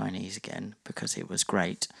fucking Chinese again, because it was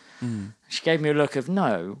great. Mm. She gave me a look of,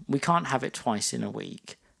 no, we can't have it twice in a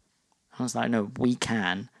week. I was like, no, we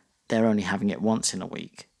can. They're only having it once in a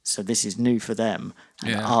week. So this is new for them.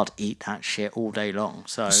 And I'd eat that shit all day long.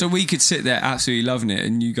 So we could sit there absolutely loving it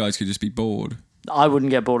and you guys could just be bored. I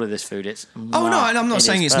wouldn't get bored of this food. No, and I'm not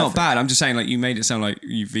saying it's not bad. I'm just saying, like, you made it sound like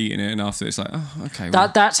you've eaten it and after it's like, oh, okay.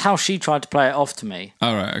 Well. That's how she tried to play it off to me.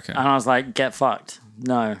 Oh, right, okay. And I was like, get fucked.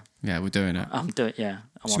 No. Yeah, we're doing it. I'm doing it, yeah.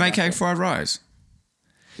 Just make egg fried rice.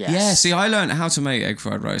 Yes. Yeah, see, I learned how to make egg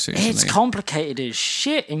fried rice recently. It's complicated as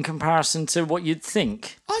shit in comparison to what you'd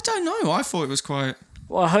think. I don't know. I thought it was quite...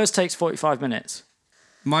 Well, hers takes 45 minutes.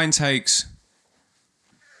 Mine takes...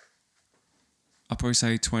 I'll probably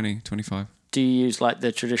say 20, 25. Do you use like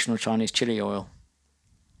the traditional Chinese chili oil?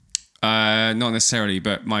 Not necessarily,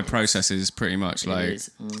 but my process is pretty much like... It's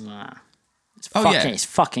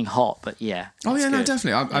fucking hot, but yeah. Oh yeah, good. No,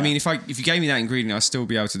 definitely. I mean, if you gave me that ingredient, I'd still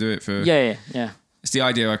be able to do it for... Yeah. It's the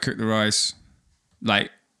idea I cook the rice,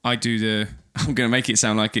 like I do the... I'm going to make it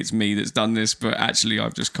sound like it's me that's done this, but actually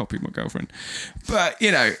I've just copied my girlfriend. But,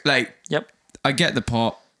 you know, like... Yep. I get the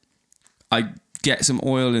pot, I get some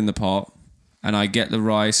oil in the pot, and I get the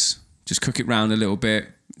rice... Just cook it round a little bit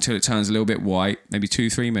until it turns a little bit white, maybe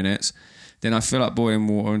 2-3 minutes. Then I fill up boiling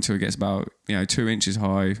water until it gets about 2 inches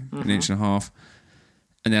high, an inch and a half.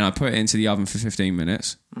 And then I put it into the oven for 15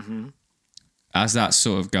 minutes. Mm-hmm. As that's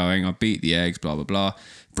sort of going, I beat the eggs, blah, blah, blah.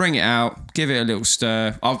 Bring it out, give it a little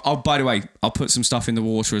stir. By the way, I'll put some stuff in the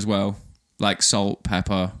water as well, like salt,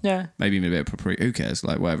 pepper, maybe a bit of paprika. Who cares?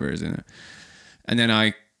 Like whatever is in it. And then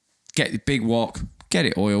I get the big wok, get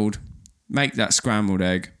it oiled, make that scrambled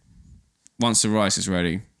egg. Once the rice is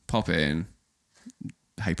ready, pop it in.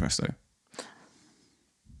 Hey presto.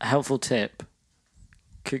 A helpful tip: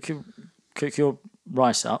 cook your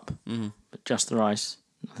rice up, but just the rice,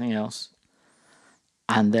 nothing else,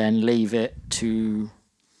 and then leave it to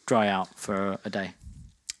dry out for a day.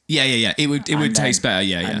 Yeah. It would taste better.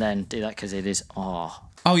 Yeah. And then do that because it is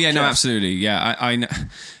Oh yeah, no, absolutely. Yeah, I know.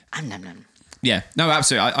 Yeah, no,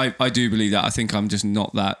 absolutely. I do believe that. I think I'm just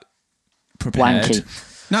not that prepared.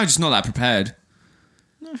 Wanky. No, just not that prepared.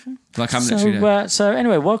 Like I'm literally there. So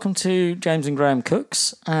anyway, welcome to James and Graham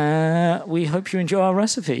Cooks. We hope you enjoy our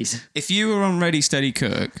recipes. If you were on Ready Steady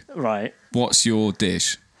Cook, right, what's your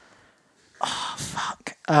dish? Oh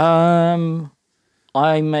fuck.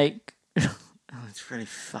 I make. It's really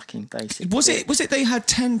fucking basic. Was it they had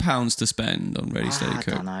 £10 to spend on Ready Steady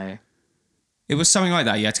Cook? I don't know. It was something like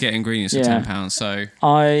that. You had to get ingredients for £10. So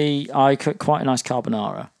I cook quite a nice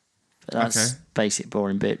carbonara. But that's basic,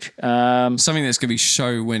 boring bitch. Something that's gonna be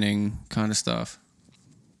show winning kind of stuff.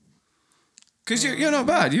 Because you're not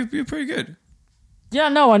bad. You're pretty good. Yeah,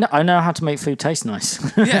 no, I know how to make food taste nice.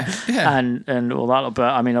 Yeah. and all that.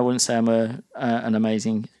 But I mean, I wouldn't say I'm an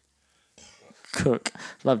amazing cook.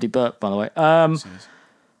 Lovely burp, by the way.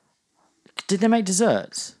 Did they make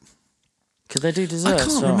desserts? Could they do desserts? I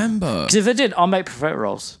can't remember. Because if they did, I'll make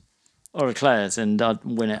profiteroles or eclairs, and I'd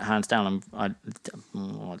win it hands down.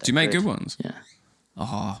 Do you make good ones? Yeah.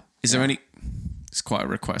 Oh, is there any? It's quite a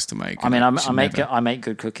request to make. I mean, I make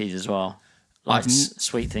good cookies as well. Like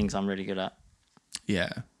sweet things, I'm really good at. Yeah.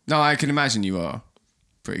 No, I can imagine you are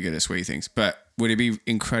pretty good at sweet things. But would it be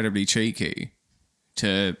incredibly cheeky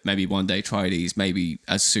to maybe one day try these, maybe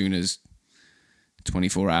as soon as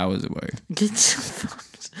 24 hours away?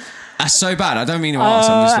 That's so bad. I don't mean to ask.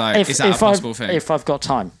 I'm just like, is that a possible thing? If I've got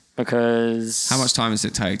time, because... How much time does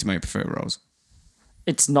it take to make profiteroles?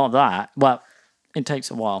 It's not that. Well, it takes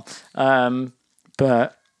a while.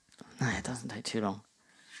 But it doesn't take too long.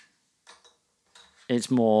 It's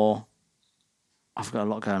more... I've got a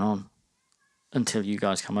lot going on until you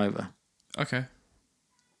guys come over. Okay.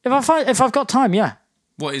 If I've got time, yeah.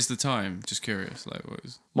 What is the time? Just curious. Like,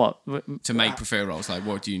 what to make profiteroles? Like,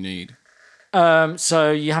 what do you need?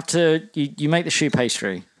 So you have to you make the choux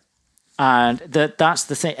pastry, and that's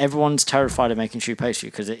the thing. Everyone's terrified of making choux pastry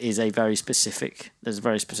because it is there's a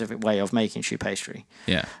very specific way of making choux pastry.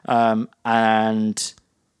 Yeah. And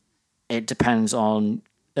it depends on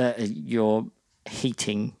your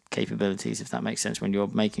heating capabilities, if that makes sense, when you're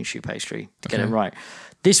making choux pastry to get it right.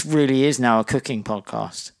 This really is now a cooking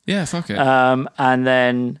podcast. Yeah, fuck it. And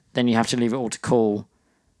then you have to leave it all to cool.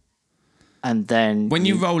 And then when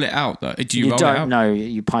you roll it out, though, do you roll it out? No,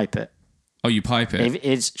 you pipe it. Oh, you pipe it. If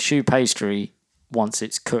it's choux pastry, once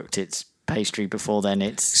it's cooked, it's pastry. Before then,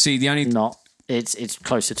 it's it's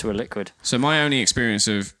closer to a liquid. So my only experience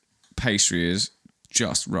of pastry is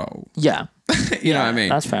just roll. Yeah, you know what I mean.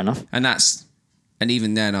 That's fair enough. And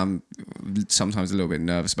even then, I'm sometimes a little bit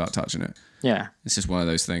nervous about touching it. Yeah, it's just one of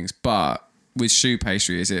those things. But with choux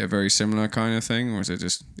pastry, is it a very similar kind of thing, or is it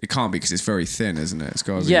just? It can't be because it's very thin, isn't it? It's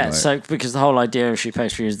got to be. Yeah, so because the whole idea of choux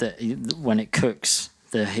pastry is that when it cooks,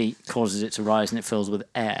 the heat causes it to rise and it fills with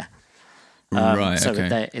air. Right. So okay.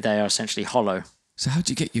 that they are essentially hollow. So how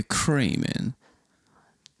do you get your cream in?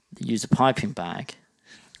 You use a piping bag.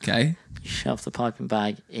 Okay. You shove the piping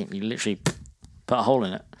bag in. You literally put a hole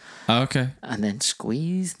in it. Oh, okay. And then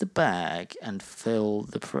squeeze the bag and fill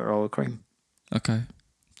the profiterole with cream. Okay.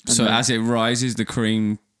 So as it rises, the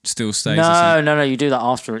cream still stays? No. You do that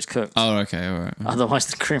after it's cooked. Oh, okay. All right. Otherwise,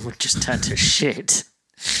 the cream would just turn to shit.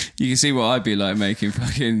 You can see what I'd be like making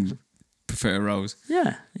fucking profiteroles.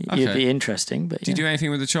 Yeah. You'd be interesting. But do you do anything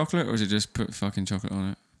with the chocolate, or is it just put fucking chocolate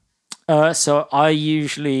on it? So I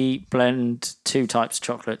usually blend two types of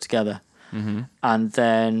chocolate together and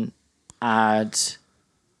then add...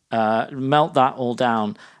 melt that all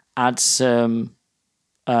down, add some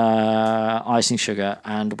icing sugar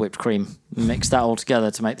and whipped cream. Mix that all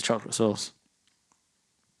together to make the chocolate sauce.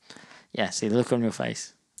 Yeah, see the look on your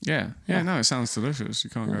face. Yeah, no, it sounds delicious. You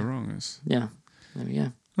can't go wrong. Yeah, there we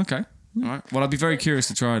go. Okay, all right. Well, I'd be very curious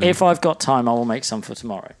to try it. If I've got time, I will make some for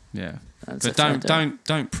tomorrow. Yeah, but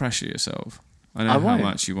don't pressure yourself. I know how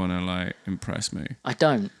much you want to like impress me. I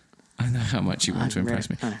don't. I know how much you want to impress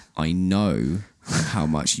me. No. I know how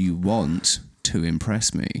much you want to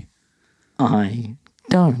impress me. I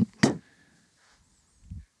don't.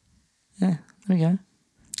 Yeah, there we go.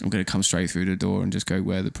 I'm going to come straight through the door and just go,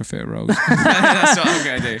 where the profiteroles? That's what I'm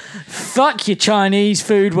going to do. Fuck your Chinese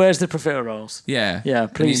food, where's the profiteroles? Yeah. Yeah,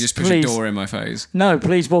 please. And you just push a door in my face. No,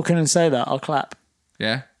 please walk in and say that. I'll clap.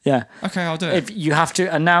 Yeah? Yeah. Okay, I'll do it. If you have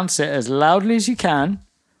to announce it as loudly as you can,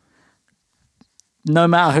 no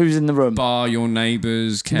matter who's in the room. Bar your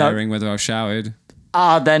neighbours caring whether I've shouted.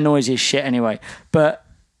 They're noisy as shit anyway. But,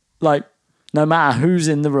 like, no matter who's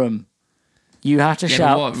in the room, You have to Yeah, but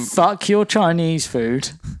shout, what- fuck your Chinese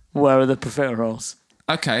food. Where are the profiteroles?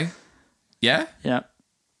 Okay. Yeah? Yeah.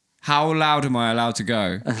 How loud am I allowed to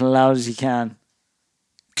go? As loud as you can.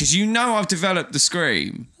 Because you know I've developed the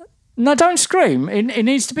scream. No, don't scream. It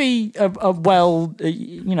needs to be a well,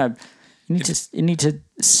 you know, you need to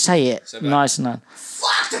say it nice and loud.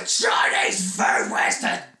 Fuck the Chinese food,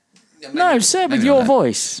 Western! No, say it with your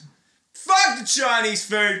voice. Fuck the Chinese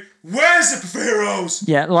food! Where's the profiteroles?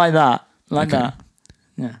 Yeah, like that. Like that.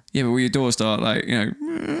 Yeah. Yeah, but will your door start like, you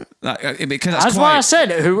know, like, because that's That's why I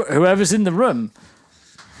said whoever's in the room.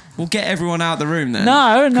 We'll get everyone out the room then.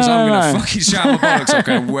 No. Because I'm going to fucking shout my bollocks off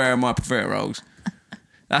going, where are my profiteroles?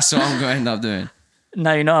 That's what I'm going to end up doing.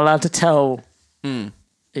 No, you're not allowed to tell. You're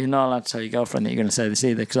not allowed to tell your girlfriend that you're going to say this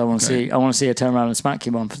either, because I want to see her turn around and smack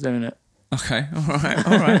your mum for doing it. Okay,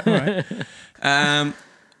 all right.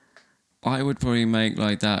 I would probably make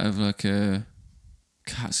like that of like a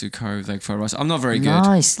katsu curry with egg fried rice. I'm not very good.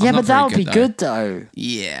 Nice. I'm Yeah, not but that very would be good though.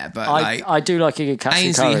 Yeah, but I do like a good katsu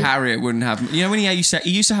Ainsley curry. Harriott wouldn't have. You know when he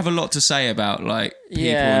used to have a lot to say about like people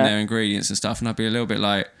and their ingredients and stuff, and I'd be a little bit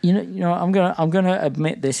like, you know, I'm gonna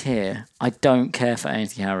admit this here. I don't care for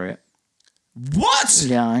Ainsley Harriott. what?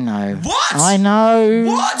 Yeah, I know. What? I know.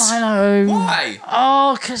 What? I know. Why?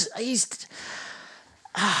 Oh, because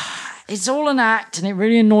it's all an act, and it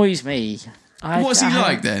really annoys me. What's he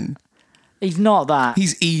like then? He's not that.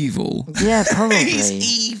 He's evil. Yeah, probably.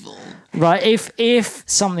 He's evil. Right, if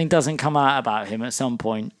something doesn't come out about him at some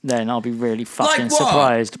point, then I'll be really fucking Like what?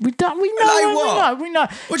 surprised. We know. Like what? We know.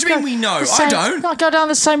 What do you mean we know? I don't. Like go down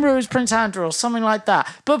the same route as Prince Andrew or something like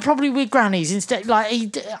that, but probably with grannies instead.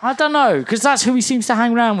 Like I don't know, because that's who he seems to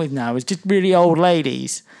hang around with now. Is just really old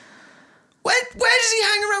ladies. Where does he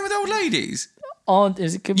hang around with old ladies?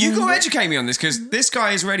 Is it good? You got to educate me on this because this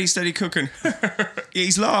guy is ready, steady cooking.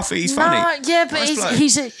 He's laughing. He's funny. Yeah, but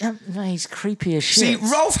Nice he's creepy as See, shit.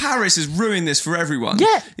 Rolf Harris has ruined this for everyone.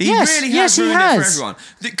 Yeah, he yes, really yes, has ruined he it has. for everyone.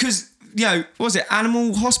 Because, you know, what was it,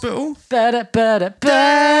 Animal Hospital?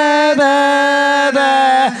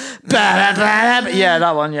 Yeah,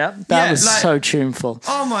 that one, yeah. That was like- so tuneful.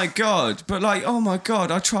 Oh my God. But like, oh my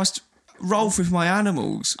God, I trust Rolf with my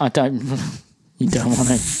animals. I don't. You don't want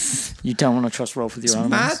to. You don't want to trust Rolf with your animals.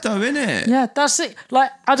 Mad though, isn't it? Yeah, that's it. Like,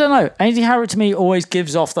 I don't know. Ainsley Harriott to me always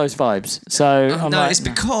gives off those vibes. So I'm No, like, it's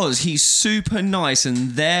because he's super nice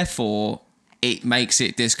and therefore it makes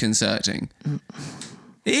it disconcerting.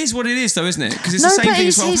 It is what it is though, isn't it? Because it's the same thing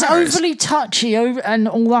as Rolf he's Harris. overly touchy and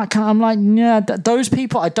all that kind. I'm like, yeah, those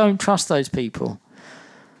people. I don't trust those people.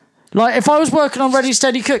 Like, if I was working on Ready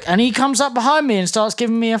Steady Cook and he comes up behind me and starts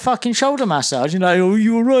giving me a fucking shoulder massage, oh,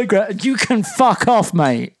 you all right, Grant? You can fuck off,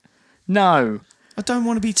 mate. No. I don't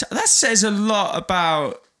want to be... that says a lot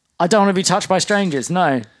about... I don't want to be touched by strangers,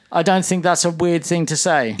 no. I don't think that's a weird thing to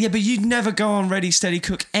say. Yeah, but you'd never go on Ready Steady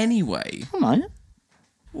Cook anyway. I might.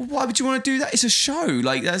 Well, why would you want to do that? It's a show.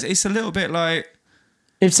 Like, it's a little bit like...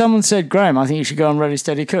 If someone said, Graham, I think you should go on Ready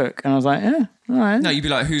Steady Cook, and I was like, yeah, all right. No, you'd be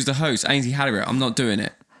like, who's the host? Ainsley Harriott. I'm not doing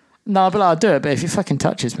it. No, I'll be like, I'll do it, but if he fucking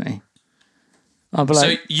touches me, I'll be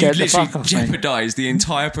like, so you get the literally fuck off me. jeopardise the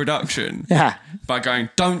entire production Yeah. by going,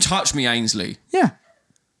 don't touch me, Ainsley. Yeah.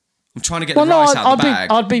 I'm trying to get the rice out of the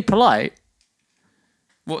bag. I'd be polite.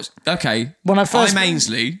 What's okay? When I first- I'm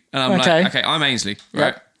Ainsley, and I'm Okay. like, okay, I'm Ainsley,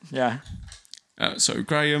 right? Yep. Yeah. So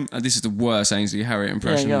Graham, this is the worst Ainsley Harriott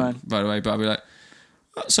impression, go on. by the way. But I'll be like,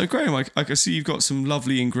 so Graham, I can see you've got some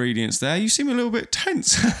lovely ingredients there. You seem a little bit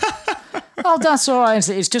tense. Oh, that's all right.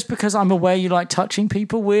 It's just because I'm aware you like touching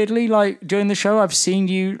people weirdly. Like during the show, I've seen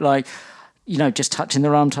you like, you know, just touching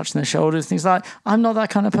their arm, touching their shoulders, things like. I'm not that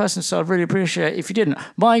kind of person, so I'd really appreciate it if you didn't.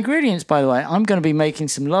 My ingredients, by the way, I'm going to be making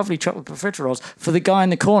some lovely chocolate profiteroles for the guy in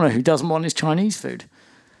the corner who doesn't want his Chinese food.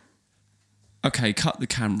 Okay, cut the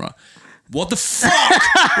camera. What the fuck?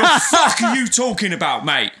 What the fuck are you talking about,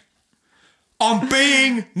 mate? I'm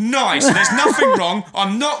being nice. There's nothing wrong.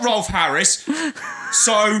 I'm not Rolf Harris.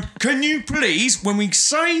 So, can you please, when we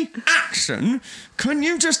say action, can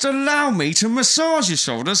you just allow me to massage your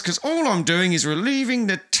shoulders? Because all I'm doing is relieving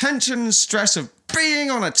the tension and stress of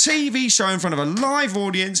being on a TV show in front of a live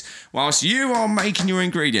audience whilst you are making your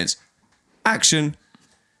ingredients. Action.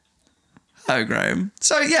 Hello, Graham.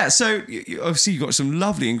 So, yeah, obviously you've got some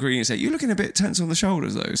lovely ingredients there. You're looking a bit tense on the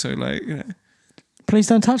shoulders, though. So, like, you know. Please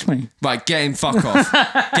don't touch me. Right, get him fuck off.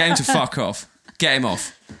 Get him to fuck off. Get him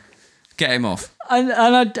off. Get him off. And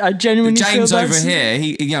I genuinely James feel over here,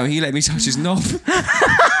 he let me touch his knob.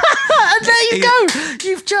 And there you go.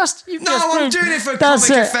 You've just I'm proved- doing it for that's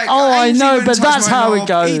comic it. effect. Oh, I Ainsley know, wouldn't but touch that's my how knob. it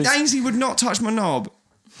goes. Ainsley would not touch my knob.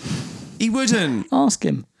 He wouldn't. Ask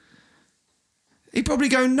him. He'd probably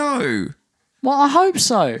go no. Well, I hope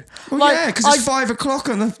so. Well, yeah, because it's 5 o'clock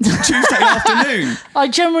on the Tuesday afternoon. I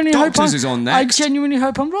genuinely hope is on next. I genuinely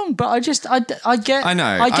hope I'm wrong, but I get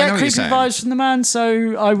creepy vibes from the man,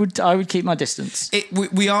 so I would keep my distance.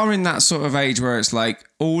 We are in that sort of age where it's like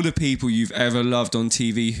all the people you've ever loved on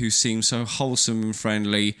TV who seem so wholesome and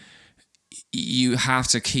friendly, you have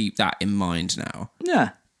to keep that in mind now.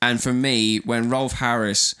 Yeah. And for me, when Rolf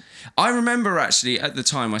Harris... I remember actually at the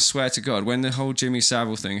time, I swear to God, when the whole Jimmy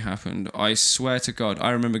Savile thing happened, I swear to God, I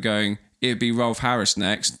remember going, it'd be Rolf Harris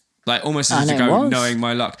next. Like almost as to go, knowing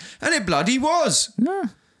my luck. And it bloody was. Yeah.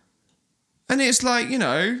 And it's like,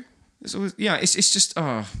 it's always, it's just,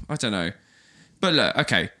 I don't know. But look,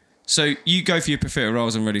 okay. So you go for your preferred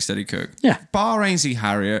roles on Ready Steady Cook. Yeah. Bar Ainsley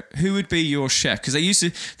Harriet, who would be your chef? Because they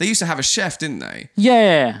used to have a chef, didn't they?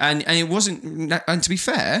 Yeah. And it wasn't. And to be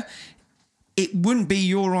fair, it wouldn't be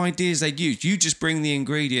your ideas they'd use. You just bring the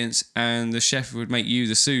ingredients, and the chef would make you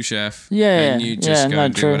the sous chef. Yeah. And you just go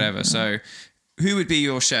and do true. whatever. So, who would be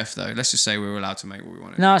your chef though? Let's just say we were allowed to make what we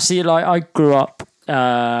wanted. No, see, like I grew up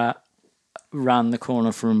round the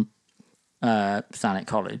corner from Thanet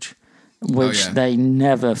College. Which they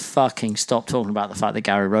never fucking stopped talking about the fact that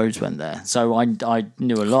Gary Rhodes went there. So I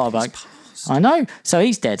knew a lot about... I know. So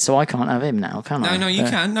he's dead, so I can't have him now, can I? No, you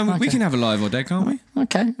can. No, okay. We can have a live or dead, can't we?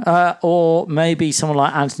 Okay. Or maybe someone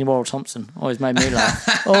like Anthony Worrell Thompson. Always made me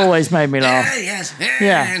laugh. Always made me laugh. Yes.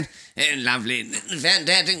 Yeah. Lovely.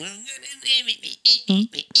 Fantastic.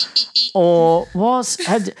 Or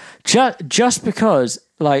just because,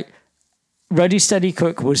 like, Ready Steady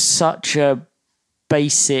Cook was such a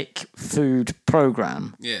basic food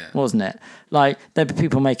program, wasn't it? Like there'd be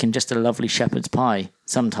people making just a lovely shepherd's pie.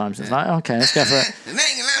 Sometimes it's like, okay, let's go for it. Make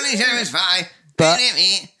a lovely shepherd's pie.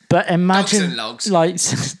 But imagine, logs. like,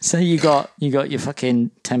 say you got your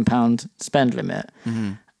fucking £10 spend limit,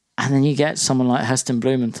 and then you get someone like Heston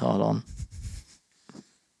Blumenthal on,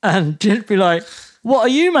 and just be like, what are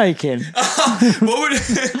you making?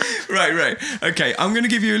 Right. Okay, I'm going to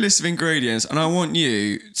give you a list of ingredients, and I want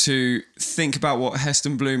you to think about what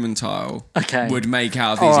Heston Blumenthal would make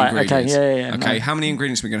out of these ingredients. Okay, Okay, how many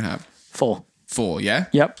ingredients are we going to have? 4. 4, yeah?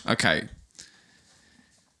 Yep. Okay.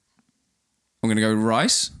 I'm going to go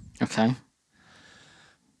rice. Okay.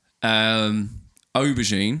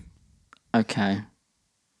 Aubergine. Okay.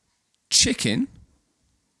 Chicken.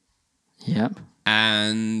 Yep.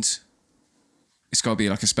 And... it's got to be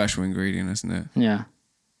like a special ingredient, isn't it? Yeah.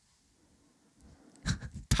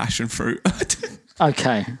 Passion fruit.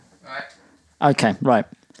 Okay. Right.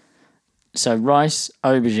 So rice,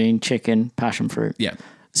 aubergine, chicken, passion fruit. Yeah.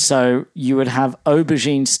 So you would have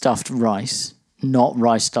aubergine stuffed rice, not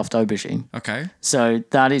rice stuffed aubergine. Okay. So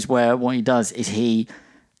that is where what he does is he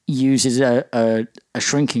uses a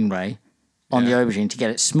shrinking ray on the aubergine to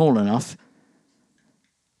get it small enough.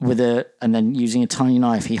 And then using a tiny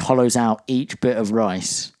knife, he hollows out each bit of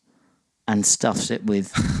rice and stuffs it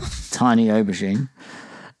with tiny aubergine.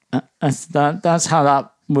 That's how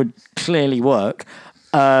that would clearly work.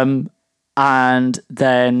 And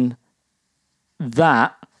then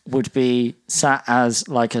that would be sat as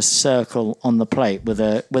like a circle on the plate with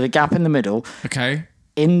a gap in the middle. Okay.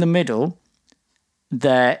 In the middle,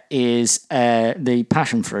 there is the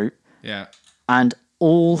passion fruit. Yeah. And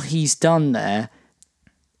all he's done there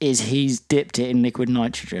is he's dipped it in liquid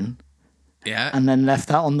nitrogen. Yeah. And then left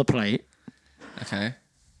that on the plate. Okay.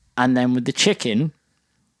 And then with the chicken,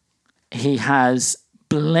 he has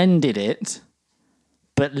blended it,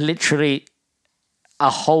 but literally a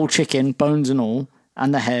whole chicken, bones and all,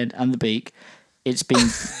 and the head and the beak. It's been...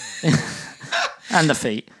 and the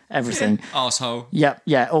feet, everything. Arsehole.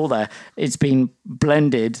 Yeah, all there. It's been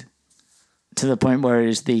blended to the point where it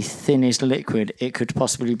is the thinnest liquid it could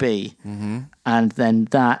possibly be. Mm-hmm. And then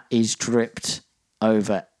that is dripped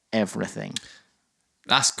over everything.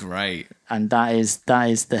 That's great. And that is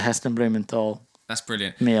the Heston Blumenthal That's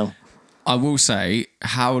brilliant. meal. I will say,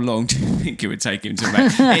 how long do you think it would take him to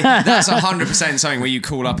make? That's 100% something where you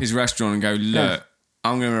call up his restaurant and go, look,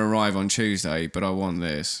 I'm going to arrive on Tuesday, but I want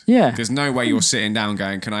this. Yeah. There's no way you're sitting down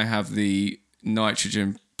going, can I have the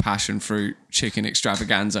nitrogen passion fruit chicken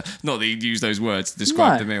extravaganza? Not that you'd use those words to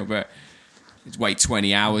describe the meal, but wait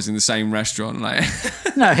 20 hours in the same restaurant. Like,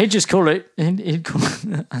 no, he'd just call it, he'd call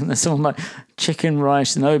it, and there's something like chicken,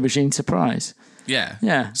 rice, and aubergine surprise.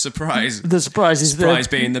 Yeah. Surprise. The surprise is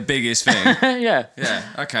being the biggest thing. Yeah.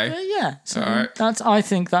 Okay. Yeah. So all right. I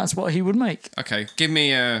think that's what he would make. Okay. Give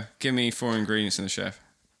me 4 ingredients in the chef.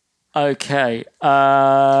 Okay.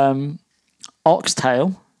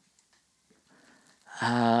 Oxtail.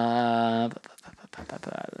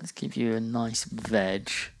 Let's give you a nice veg.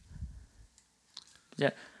 Yeah.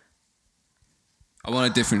 I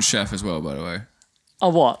want a different chef as well, by the way. Oh,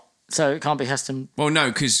 what? So it can't be Heston. Well, no,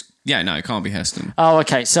 because it can't be Heston. Oh,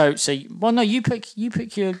 okay. So well, no, you pick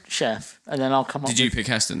your chef, and then I'll come up. Did you pick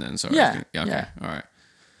Heston then? Sorry. Yeah. Okay. Yeah. All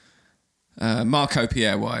right. Marco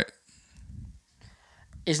Pierre White.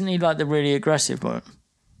 Isn't he like the really aggressive one?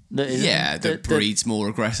 That breeds more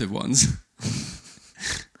aggressive ones.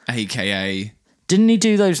 AKA. Didn't he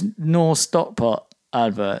do those North Stockpot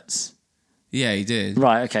adverts? Yeah, he did.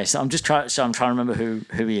 Right. Okay. So I'm trying to remember who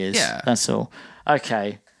he is. Yeah. That's all.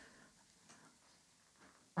 Okay.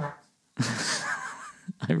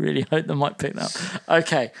 I really hope they might pick that up.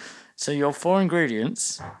 Okay. So your 4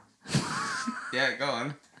 ingredients. Yeah, go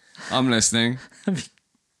on. I'm listening.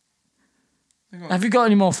 Have you got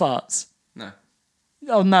any more farts? No.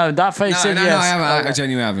 Oh no, that face said yes. No, I haven't. Okay. I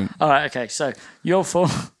genuinely haven't. All right. Okay. So your 4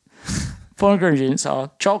 ingredients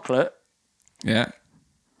are chocolate, Yeah.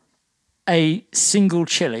 a single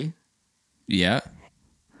chili, Yeah.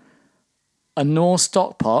 a North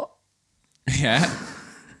Stockpot, Yeah.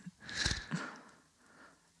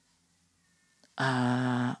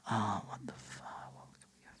 what the fuck? What can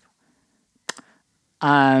we go for?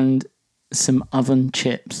 And some oven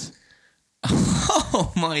chips.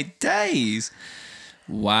 Oh my days.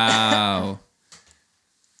 Wow.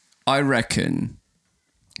 I reckon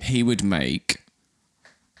he would make.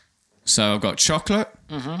 So I've got chocolate.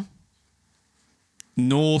 Mm-hmm.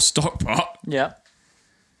 North Stockpot. Yeah.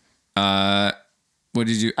 What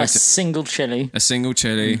did you? A single chili. A single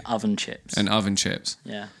chili. And oven chips. And oven chips.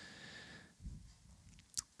 Yeah.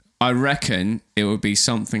 I reckon it would be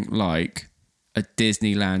something like a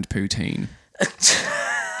Disneyland poutine.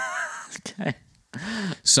 Okay.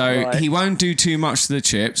 So Right. he won't do too much to the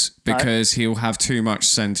chips because he'll have too much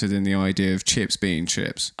centered in the idea of chips being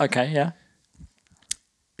chips. Okay, yeah.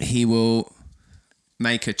 He will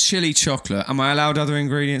make a chili chocolate. Am I allowed other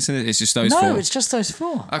ingredients in it? It's just those 4? No, it's just those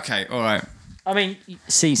 4. Okay, all right. I mean,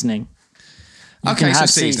 seasoning. You Okay, can so have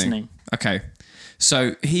seasoning. Okay.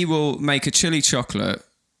 So he will make a chili chocolate,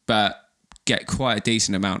 but get quite a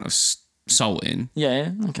decent amount of salt in.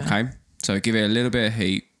 Yeah, okay. Okay. So give it a little bit of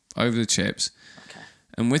heat over the chips. Okay.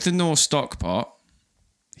 And with the North Stockpot,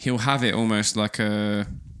 he'll have it almost like I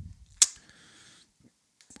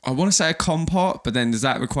want to say a compote, but then does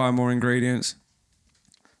that require more ingredients?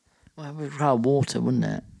 Well, it would require water, wouldn't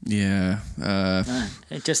it? Yeah. No,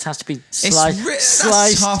 it just has to be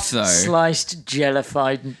that's tough, though. Sliced,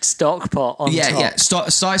 jellified stock pot on top. Yeah.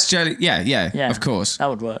 Sliced jelly. Yeah, of course. That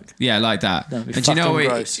would work. Yeah, like that. That'd be And do you know fucking what?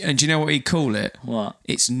 gross. And do you know what he'd call it? What?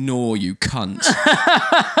 It's Nor, you cunt.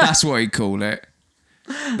 That's what he'd call it.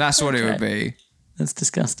 That's what it would be. That's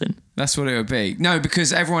disgusting. That's what it would be. No,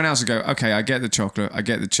 because everyone else would go, okay, I get the chocolate, I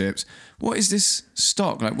get the chips. What is this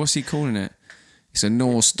stock? Like, what's he calling it? It's a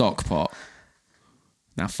Nor stock pot.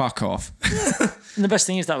 Now, fuck off. And the best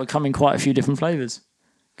thing is that would come in quite a few different flavours.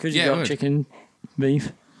 Because you've got chicken,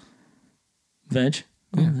 beef, veg.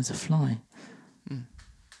 Oh, there's a fly.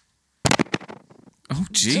 Oh,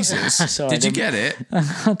 Jesus. Sorry, Did you get it?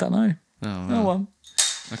 I don't know. Oh, No one.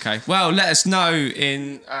 Okay. Well, let us know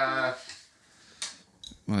in... well,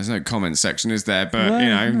 there's no comment section, is there? But,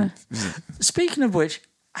 No. Speaking of which,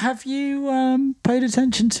 have you paid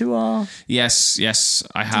attention to our... Yes,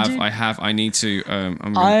 I have. I need to... I'm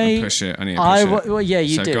going to push it. I need to push it. Well, yeah,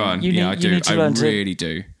 you so do. Go on. You I do. You need to learn I really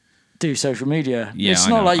do. Do social media. Yeah, it's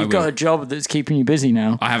I not know, like I you've got will. a job that's keeping you busy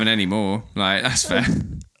now. I haven't any more. Like, that's fair.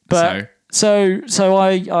 But so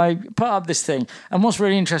I put up this thing, and what's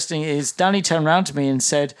really interesting is Danny turned around to me and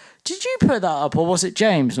said, "Did you put that up, or was it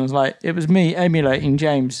James?" And I was like, "It was me emulating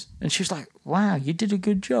James." And she was like, "Wow, you did a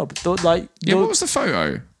good job." What was the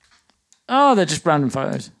photo? Oh, they're just random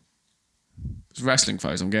photos. It's wrestling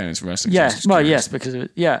photos. I'm getting it's wrestling. Yeah, photos. well, yes, because of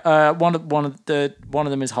it. Yeah, one of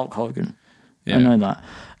them is Hulk Hogan. Yeah. I know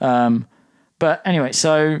that. But anyway,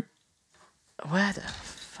 so where the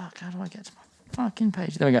fuck? How do I get to my fucking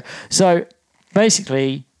page? There we go. So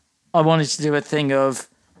basically, I wanted to do a thing of,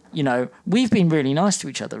 we've been really nice to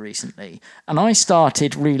each other recently, and I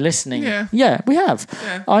started re-listening. Yeah, we have.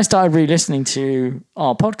 Yeah. I started re-listening to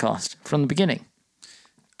our podcast from the beginning.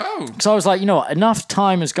 Oh. So I was like, you know what? Enough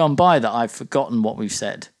time has gone by that I've forgotten what we've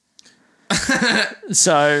said.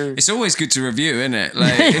 So it's always good to review, isn't it?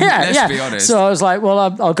 Like, let's be honest. So I was like, well,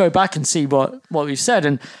 I'll go back and see what we've said,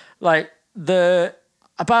 and like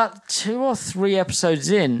about 2 or 3 episodes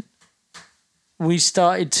in, we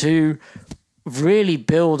started to really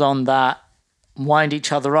build on that, wind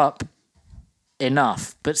each other up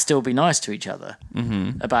enough, but still be nice to each other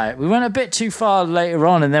about it. We went a bit too far later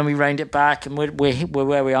on, and then we reined it back, and we're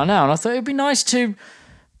where we are now. And I thought it'd be nice to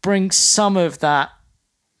bring some of that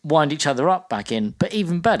wind each other up back in, but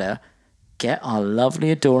even better, get our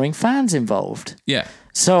lovely, adoring fans involved. Yeah.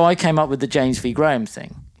 So I came up with the James V. Graham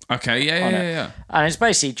thing. Okay, yeah. And it's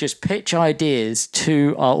basically just pitch ideas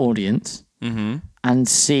to our audience and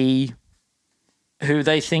see who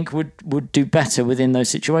they think would do better within those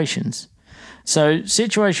situations. So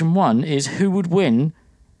situation 1 is who would win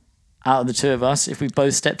out of the two of us if we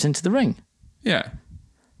both stepped into the ring. Yeah.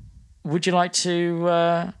 Would you like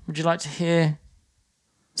to hear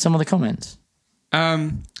some of the comments?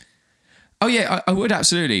 Oh yeah, I would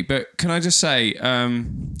absolutely. But can I just say,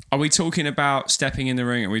 are we talking about stepping in the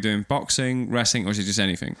ring? Are we doing boxing, wrestling, or is it just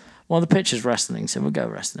anything? Well, the pitch is wrestling, so we'll go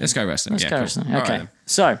wrestling. Let's go wrestling. Let's go cool. wrestling. All Okay. right,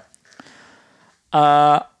 So,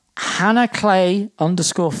 Hannah Clay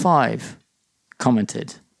 _5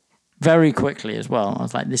 commented very quickly as well. I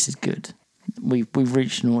was like, this is good. We've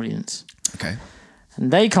reached an audience. okay. And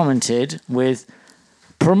they commented with,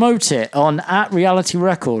 promote it on @Reality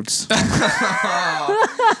Records.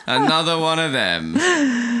 Another one of them.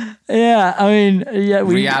 Yeah, I mean, yeah,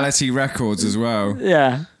 Reality Records as well.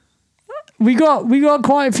 Yeah, we got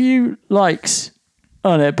quite a few likes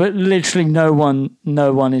on it, but literally no one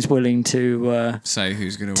is willing to say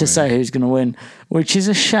who's going to win. say who's going to win, which is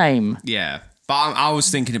a shame. Yeah, but I was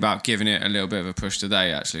thinking about giving it a little bit of a push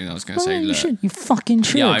today, actually, and I was going to say, look, you fucking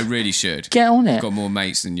should. yeah, I really should. Get on it. I've got more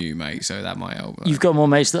mates than you, mate, so that might help. You've got more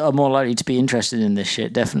mates that are more likely to be interested in this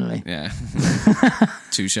shit, definitely. Yeah.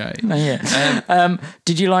 Touche. Yeah.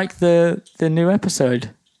 Did you like the new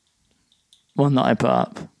episode? One that I put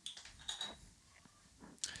up.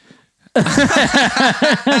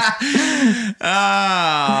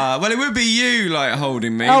 Well, it would be you like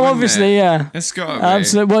holding me. Oh, obviously, yeah. It's got to be.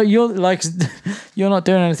 Absolutely. Well, you're not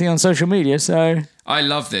doing anything on social media, so I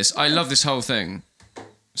love this. I love this whole thing.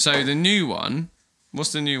 So the new one,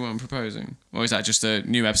 what's the new one proposing? Or is that just a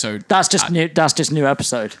new episode? that's just new. That's just new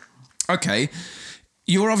episode. Okay.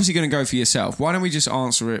 You're obviously going to go for yourself. Why don't we just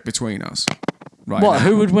answer it between us? Right. What? now?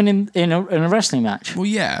 Who would win in a wrestling match? Well,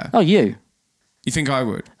 yeah. Oh, you. You think I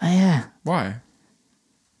would? Oh, yeah. Why?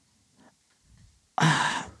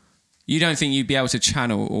 You don't think you'd be able to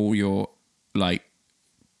channel all your like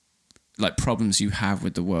problems you have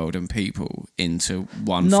with the world and people into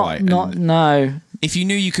one fight? No. If you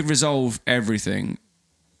knew you could resolve everything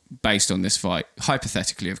based on this fight,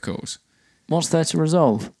 hypothetically, of course. What's there to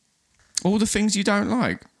resolve? All the things you don't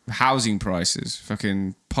like. Housing prices,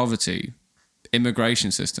 fucking poverty,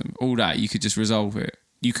 immigration system, all that. You could just resolve it.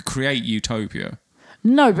 You could create utopia.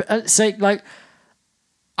 No, but say like.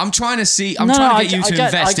 I'm trying to get you to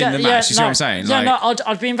invest in the match. You see what I'm saying? Yeah, no,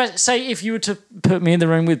 I'd be invested. Say if you were to put me in the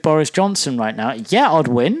ring with Boris Johnson right now, yeah, I'd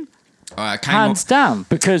win. Hands down,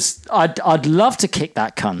 because I'd love to kick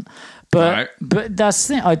that cunt. But that's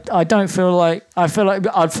the thing. I don't feel like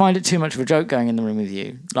I'd find it too much of a joke going in the ring with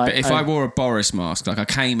you. Like, but if I wore a Boris mask, like I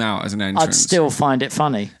came out as an entrance, I'd still find it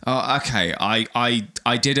funny. Oh, okay.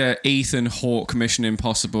 I did a Ethan Hawke Mission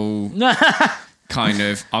Impossible kind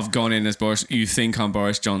of. I've gone in as Boris. You think I'm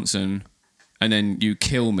Boris Johnson, and then you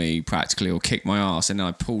kill me practically or kick my ass, and then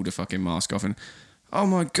I pulled the fucking mask off, and oh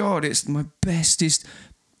my god, it's my bestest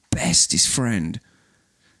friend.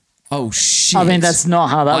 Oh shit! I mean, that's not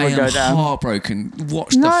how that would go down. I am heartbroken.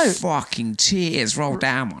 Watch the fucking tears roll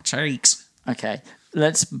down my cheeks. Okay,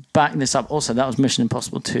 let's back this up. Also, that was Mission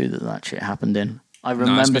Impossible 2 that shit happened in. I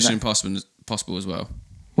remember no, it's Mission Impossible as well.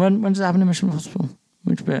 When does it happen in Mission Impossible?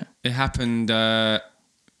 Which bit? It happened. But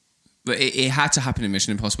it had to happen in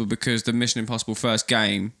Mission Impossible because the Mission Impossible first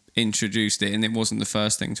game introduced it, and it wasn't the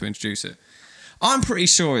first thing to introduce it. I'm pretty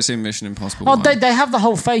sure it's in Mission Impossible. Oh, 1. they have the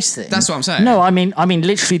whole face thing. That's what I'm saying. No, I mean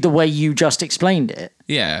literally the way you just explained it.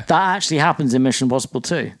 Yeah. That actually happens in Mission Impossible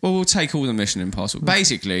 2. Well, we'll take all the Mission Impossible.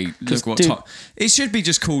 Basically, it should be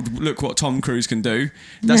just called "Look What Tom Cruise Can Do."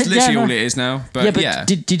 That's literally all it is now. But yeah.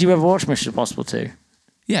 Did you ever watch Mission Impossible 2?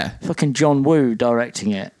 Yeah. Fucking John Woo directing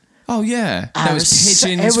it. Oh yeah. There was pigeons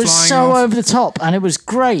flying. It was so over the top, and it was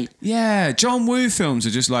great. Yeah, John Woo films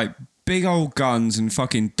are just like big old guns and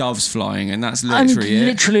fucking doves flying, and that's literally it.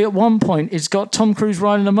 Literally at one point, it's got Tom Cruise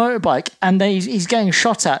riding a motorbike, and he's getting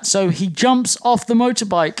shot at. So he jumps off the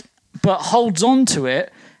motorbike, but holds on to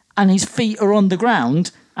it, and his feet are on the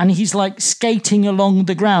ground, and he's like skating along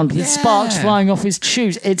the ground with sparks flying off his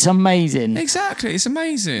shoes. It's amazing. Exactly, it's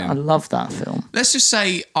amazing. I love that film. Let's just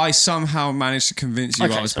say I somehow managed to convince you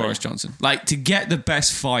I was Boris Johnson, like to get the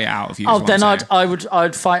best fight out of you. Oh, then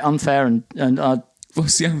I'd fight unfair and I'd.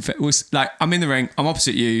 What's the unfair? Like I'm in the ring, I'm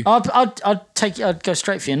opposite you. I'd go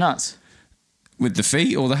straight for your nuts. With the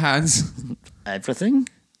feet or the hands? Everything.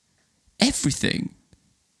 Everything.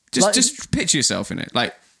 Just picture yourself in it.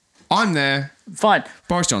 Like I'm there. Fine.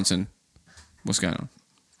 Boris Johnson. What's going on?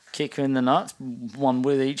 kick her in the nuts, one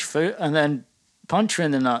with each foot, and then punch her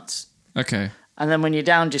in the nuts. Okay. And then when you're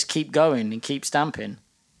down, just keep going and keep stamping.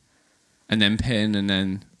 And then pin, and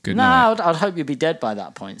then good night. No, I'd hope you'd be dead by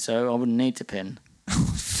that point, so I wouldn't need to pin.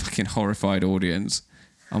 Fucking horrified audience.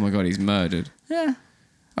 Oh my God, he's murdered. Yeah.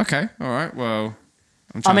 Okay, all right, well...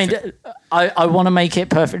 I want to make it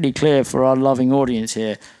perfectly clear for our loving audience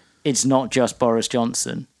here, it's not just Boris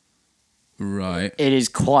Johnson. Right. It is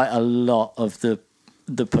quite a lot of the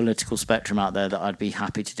political spectrum out there that I'd be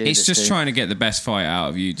happy to do It's this just to. trying to get the best fight out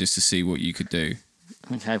of you just to see what you could do.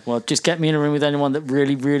 Okay, well, just get me in a room with anyone that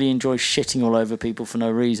really, really enjoys shitting all over people for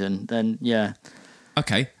no reason, then yeah.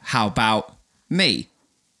 Okay, how about me?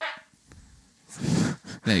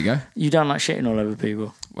 There you go. You don't like shitting all over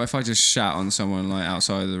people. What if I just shat on someone like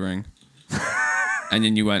outside of the ring? And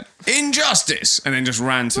then you went, injustice! And then just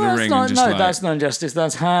ran to the ring and just that's not injustice.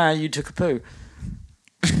 That's how you took a poo.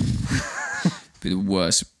 Be the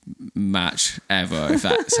worst match ever if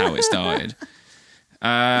that's how it started.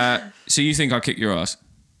 So you think I'll kick your ass?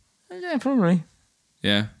 Yeah, probably.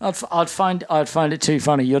 Yeah. I'd find it too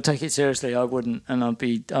funny. You'll take it seriously. I wouldn't, and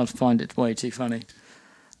I'd find it way too funny.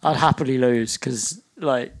 I'd happily lose because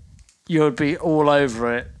like you'd be all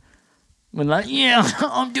over it. When like, yeah,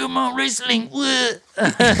 I'm doing my wrestling,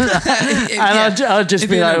 and I'd just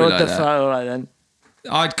be like, what the fuck? All right then.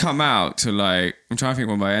 I'd come out to like, I'm trying to think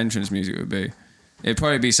what my entrance music would be. It'd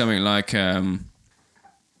probably be something like, it'd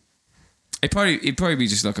probably be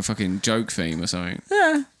just like a fucking joke theme or something.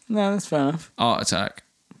 Yeah, no, that's fair enough. Art Attack.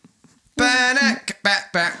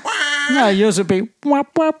 No, yours would be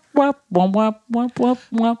wap wap wap wap wap wap wap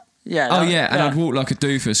wap. Yeah. Oh yeah, and I'd walk like a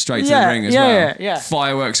doofus straight to the ring as well. Yeah.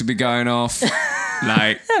 Fireworks would be going off,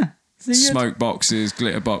 like smoke boxes,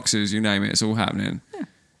 glitter boxes, you name it. It's all happening. Yeah.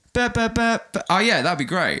 Oh yeah, that'd be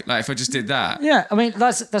great. Like if I just did that. Yeah, I mean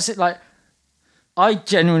that's it. Like, I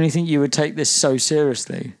genuinely think you would take this so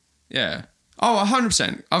seriously. Yeah. Oh,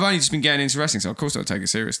 100%. I've only just been getting into wrestling, so of course I'd take it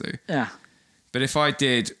seriously. Yeah. But if I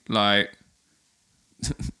did like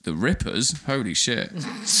the Rippers, holy shit.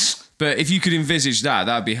 But if you could envisage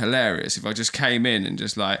that'd be hilarious. If I just came in and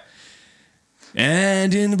just like,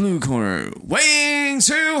 and in the blue corner, weighing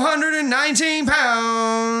 219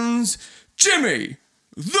 pounds, Jimmy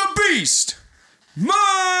the Beast Mullins.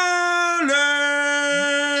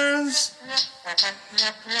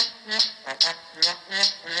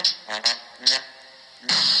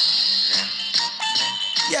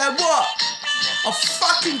 Yeah, what? I'll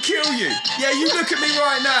fucking kill you. Yeah, you look at me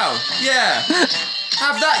right now. Yeah.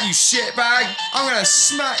 Have that, you shitbag. I'm gonna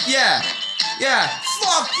smack. Yeah.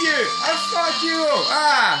 Fuck you. I fuck you.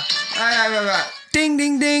 Ding,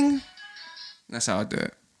 ding, ding. That's how I do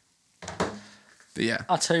it. But yeah.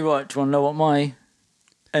 I'll tell you what. Do you want to know what my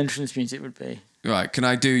entrance music would be? Right. Can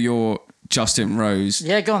I do your Justin Rose?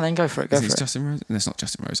 Yeah, go on then. Go for it. Go for it. Justin Rose? That's not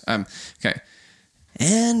Justin Rose. Okay.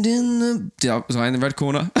 And in the... Was I in the red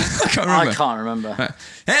corner? I can't remember. Right.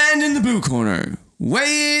 And in the blue corner,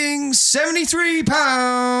 weighing 73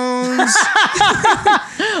 pounds.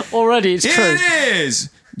 Already, it's true. It is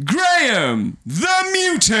Graham the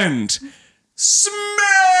Mutant Smith.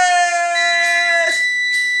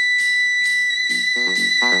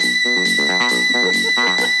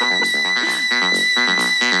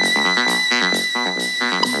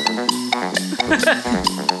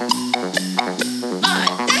 My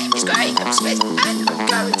name is Graham Smith, and I'm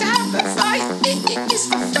going to have a fight. It is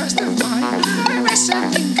the first of my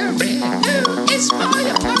wrestling career. Who is my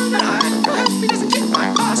opponent? I hope he doesn't kick my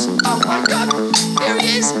ass. Oh my god, here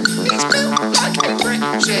he is. He's built like a brick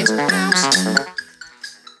shit house.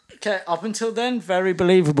 Okay, up until then, very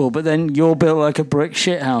believable, but then you're built like a brick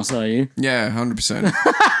shit house, are you? Yeah, 100%.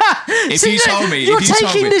 If See, you told me, you're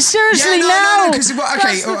taking this seriously now. No, because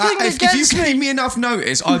if you gave me enough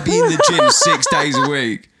notice, I'd be in the gym 6 days a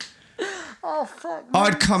week. Oh fuck!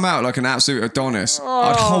 I'd come out like an absolute Adonis.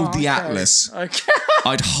 I'd hold the Atlas. Okay.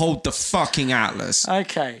 I'd hold the fucking Atlas.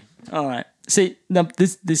 Okay. All right. See, now,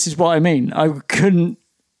 this is what I mean. I can't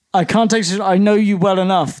take. I know you well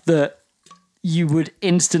enough that you would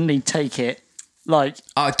instantly take it. Like,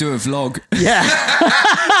 I'd do a vlog. Yeah.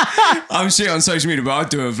 I'm shit on social media, but I'd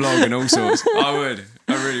do a vlog and all sorts. I would.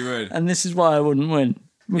 I really would. And this is why I wouldn't win.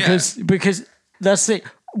 Because that's it.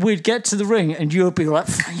 We'd get to the ring and you'd be like,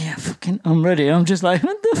 yeah, fucking, I'm ready. I'm just like,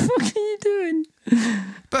 what the fuck are you doing?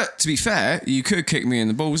 But to be fair, you could kick me in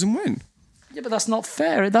the balls and win. Yeah, but that's not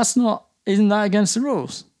fair. Isn't that against the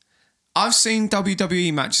rules? I've seen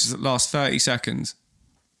WWE matches that last 30 seconds.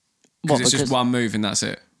 Because it's just one move and that's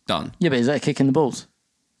it. Done. Yeah, but is that a kick in the balls?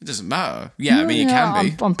 It doesn't matter. Yeah, I mean, it can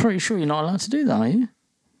be. I'm pretty sure you're not allowed to do that, are you?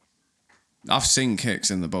 I've seen kicks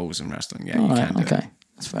in the balls in wrestling. Yeah, All you right, can do okay.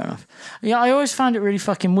 it. That's fair enough. Yeah, I always found it really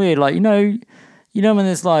fucking weird. Like, you know when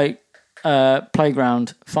there's like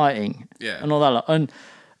playground fighting and all that lot, and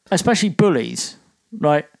especially bullies,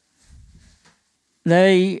 right?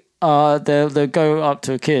 They'll go up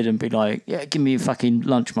to a kid and be like, yeah, give me your fucking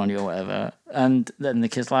lunch money or whatever. And then the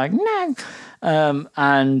kid's like, no.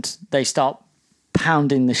 And they start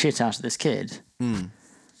pounding the shit out of this kid.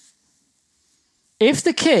 If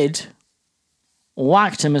the kid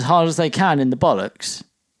whacked him as hard as they can in the bollocks,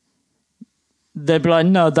 they'd be like,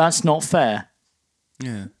 no, that's not fair.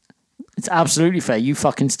 Yeah. It's absolutely fair. You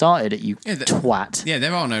fucking started it, you twat. Yeah,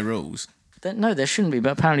 there are no rules. No, there shouldn't be,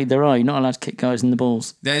 but apparently there are. You're not allowed to kick guys in the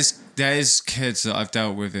balls. There's kids that I've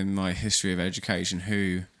dealt with in my history of education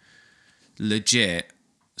who legit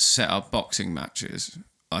set up boxing matches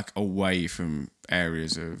like away from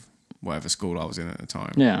areas of whatever school I was in at the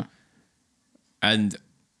time. Yeah. And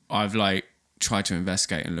I've like tried to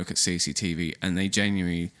investigate and look at CCTV, and they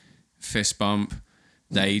genuinely fist bump.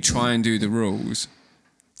 They try and do the rules.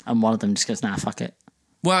 And one of them just goes, nah, fuck it.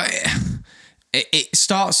 Well, it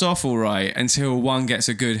starts off all right until one gets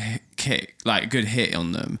a good kick, like a good hit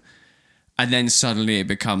on them. And then suddenly it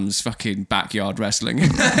becomes fucking backyard wrestling.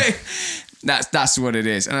 That's what it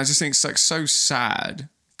is. And I just think it's like so sad,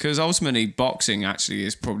 because ultimately boxing actually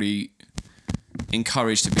is probably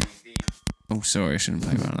encouraged to be oh, sorry, I shouldn't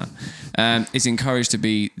play around that. It's encouraged to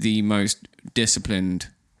be the most disciplined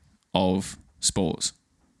of sports,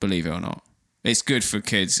 believe it or not. It's good for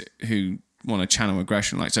kids who want to channel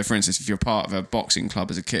aggression. Like, so for instance, if you're part of a boxing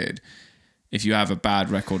club as a kid, if you have a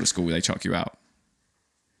bad record at school, they chuck you out.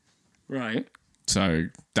 Right. So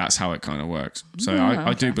that's how it kind of works. So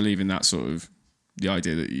I do believe in that sort of, the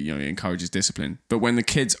idea that, you know, it encourages discipline. But when the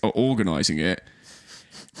kids are organising it,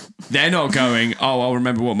 they're not going, oh, I'll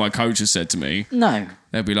remember what my coach has said to me. No.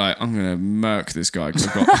 They'll be like, I'm going to murk this guy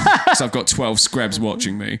because I've got 12 screbs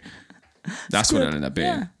watching me. That's what it'll end up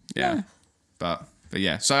being. Yeah. But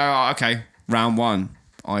yeah. So, okay, round 1,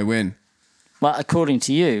 I win. Well, according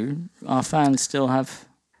to you, our fans still have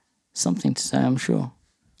something to say, I'm sure.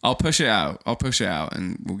 I'll push it out,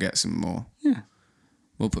 and we'll get some more. Yeah.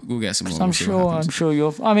 We'll get some more. I'm sure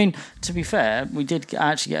you're... I mean, to be fair, we did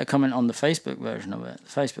actually get a comment on the Facebook version of it,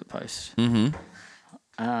 the Facebook post. Mm-hmm.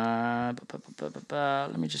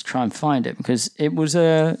 Let me just try and find it, because it was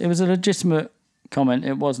a legitimate comment.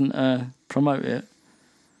 It wasn't a promote it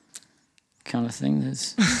kind of thing.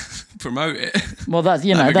 There's promote it. Well, that's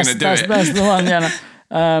the one.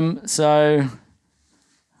 Yeah. So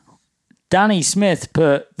Danny Smith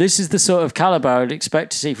put, this is the sort of caliber I'd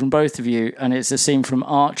expect to see from both of you, and it's a scene from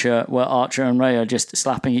Archer where Archer and Ray are just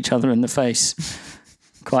slapping each other in the face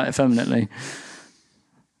quite effeminately.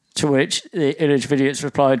 To which the Illage Vidiots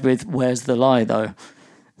replied with, "Where's the lie, though?"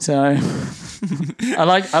 So I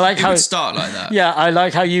like it how would start like that. Yeah, I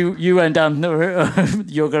like how you went down the route.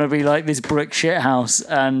 You're going to be like this brick shit house,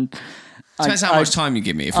 and depends how much time you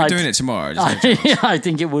give me. If we're doing it tomorrow, I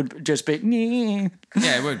think it would just be.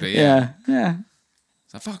 Yeah, it would be. Yeah.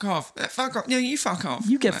 So fuck off. Yeah, you fuck off.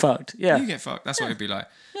 You get fucked. Yeah, you get fucked. That's what it'd be like.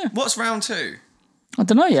 Yeah. What's round 2? I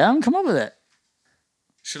don't know yet. I haven't come up with it.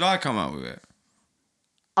 Should I come up with it?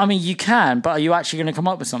 I mean, you can, but are you actually going to come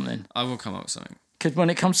up with something? I will come up with something. Because when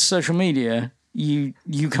it comes to social media, you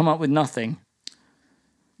come up with nothing.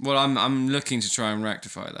 Well, I'm looking to try and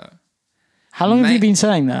rectify that. How long have you been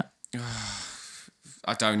saying that?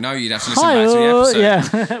 I don't know. You'd have to listen back to the episode.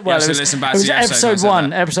 Yeah. Well, it was episode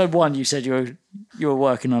 1. Episode 1, you said you were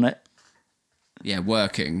working on it. Yeah,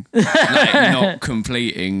 working. Like, not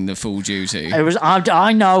completing the full duty. It was.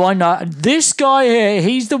 I know. This guy here,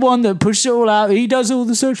 he's the one that pushes it all out. He does all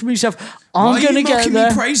the social media stuff. I'm going to get there. Why are you mocking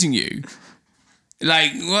me praising you?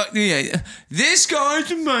 Like, what? Yeah, this guy's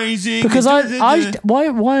amazing. Because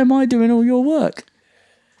why am I doing all your work?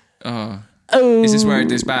 Oh. Is this where it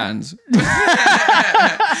disbands?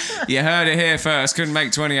 You heard it here first. Couldn't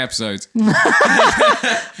make 20 episodes.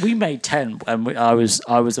 We made 10, and I was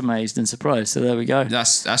amazed and surprised. So there we go.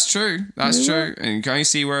 That's true. That's true. And you can only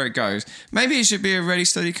see where it goes. Maybe it should be a Ready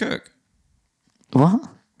Steady Cook. What?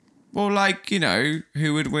 Well, like, you know,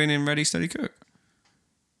 who would win in Ready Steady Cook?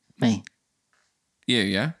 Me. You,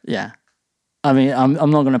 yeah? Yeah. I mean, I'm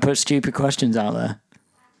not going to put stupid questions out there.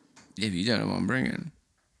 If you don't know what I'm bringing.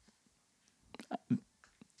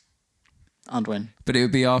 I'd win. But it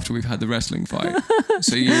would be after we've had the wrestling fight.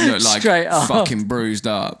 So you look like fucking bruised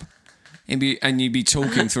up. And you'd be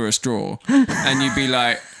talking through a straw. And you'd be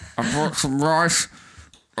like, I brought some rice.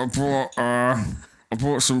 I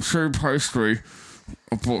brought some food pastry.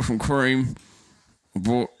 I brought some cream. I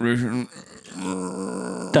brought...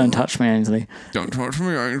 Don't touch me, Ainsley. Don't touch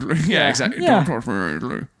me, Ainsley. Yeah, exactly. Yeah. Don't touch me,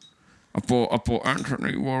 Ainsley. I bought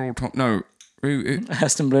Anthony World. No,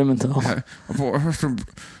 Heston Blumenthal. I bought Heston.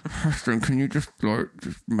 Can you just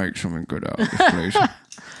make something good out of this, please?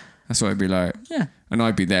 That's what I'd be like. Yeah. And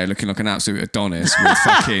I'd be there looking like an absolute Adonis with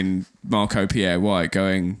fucking Marco Pierre White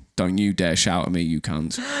going, "Don't you dare shout at me, you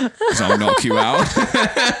cunt, because I'll knock you out."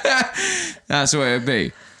 That's what it'd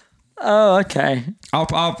be. Oh, okay.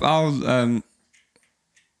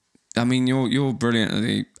 I mean, you're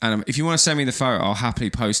brilliant, and if you want to send me the photo, I'll happily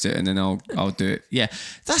post it, and then I'll do it. Yeah,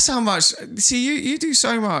 that's how much. See, you do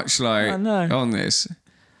so much I know. on this.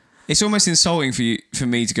 It's almost insulting for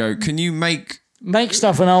me to go, "Can you make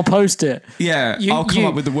stuff and I'll post it." Yeah, I'll come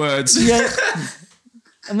up with the words. Yeah,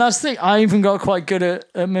 and that's the thing. I even got quite good at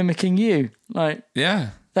mimicking you. Like,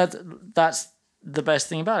 yeah, that's the best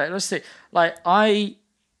thing about it. Let's see. Like, I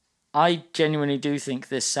genuinely do think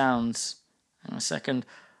this sounds. Hang on a second.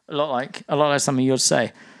 A lot like something you'd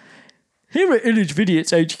say. Here at Village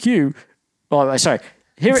Vidiots HQ. Oh, sorry.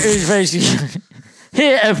 Here at Village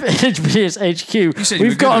Vidiots HQ,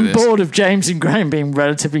 we've gotten bored of James and Graham being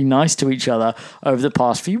relatively nice to each other over the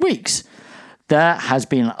past few weeks. There has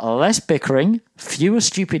been less bickering, fewer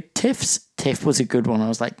stupid tiffs. Tiff was a good one. I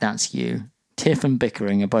was like, that's you. Tiff and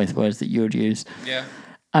bickering are both words that you would use. Yeah.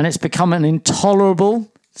 And it's become an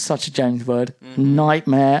intolerable, such a James word,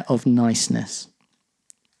 nightmare of niceness.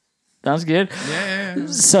 That's good. Yeah.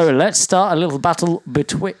 So let's start a little battle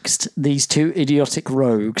betwixt these two idiotic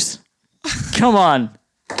rogues. Come on.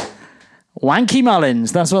 Wanky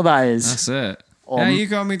Mullins, that's what that is. That's it. Yeah, you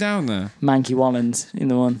got me down there. Manky Wallins in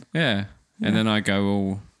the one. Yeah. And then I go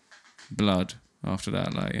all blood after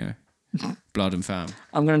that, blood and fam.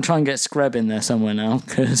 I'm going to try and get Screb in there somewhere now,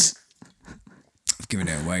 because... I've given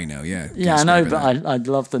it away now, yeah. Yeah, I know, but I'd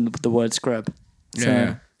love the word Screb.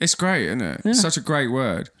 Yeah. It's great, isn't it? Yeah. It's such a great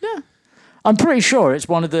word. Yeah. I'm pretty sure it's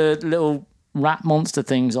one of the little rat monster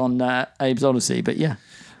things on Abe's Odyssey, but yeah.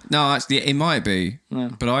 No, actually, it might be. Yeah.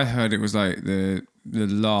 But I heard it was like the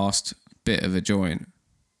last bit of a joint.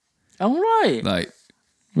 Oh, right. Like,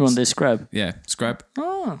 you want this Screb? Yeah, Screb.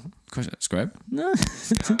 Oh. Screb? No.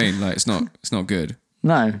 I mean, like, it's not good.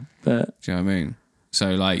 No, but... Do you know what I mean?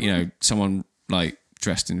 So, like, someone, like,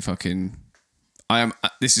 dressed in fucking...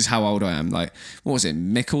 This is how old I am. Like, what was it?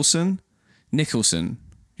 Nicholson?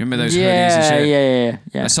 You remember those hoodies and shit?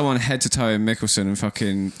 Yeah. Like someone head to toe in Mickelson and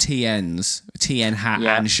fucking TN hat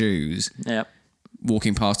and shoes. Yep.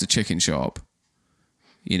 Walking past a chicken shop.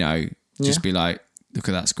 Just be like, look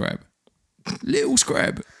at that Screb. Little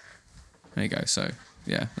Screb. There you go. So,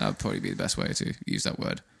 yeah, that would probably be the best way to use that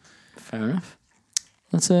word. Fair enough.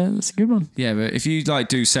 That's a good one. Yeah, but if you do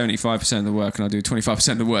 75% of the work and I do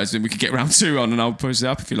 25% of the words, then we could get round 2 on and I'll push it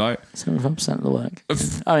up if you like. 75% of the work.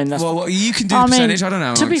 I mean, that's... Well, you can do the percentage, I don't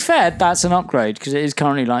know. To be fair, that's an upgrade because it is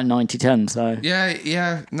currently like 90-10, so...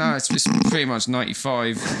 Yeah. No, it's pretty much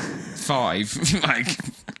 95-5. Like,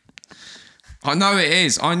 I know it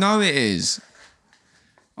is. I ain't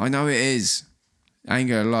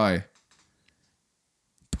gonna lie.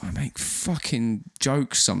 I make fucking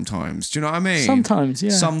jokes sometimes. Do you know what I mean? Sometimes, yeah.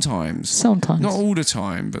 Sometimes. Not all the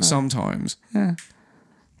time, but sometimes. Yeah.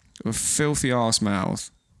 With a filthy ass mouth.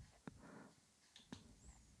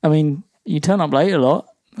 I mean, you turn up late a lot.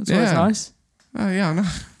 That's always nice. Oh, yeah, I know.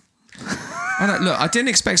 Look, I didn't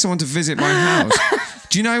expect someone to visit my house.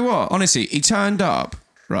 Do you know what? Honestly, he turned up,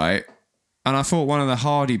 right? And I thought one of the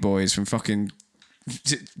Hardy Boys from fucking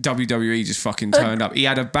WWE just fucking turned up. He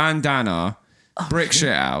had a bandana... brick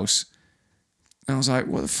shit house. And I was like,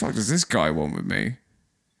 what the fuck does this guy want with me?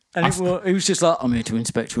 And he was just like, I'm here to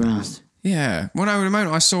inspect your house. Yeah. Well, no, the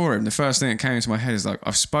moment I saw him, the first thing that came into my head is like,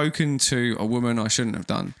 I've spoken to a woman I shouldn't have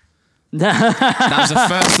done. That was the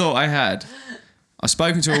first thought I had. I've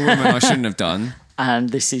spoken to a woman I shouldn't have done. And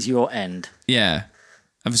this is your end. Yeah.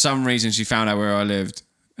 And for some reason, she found out where I lived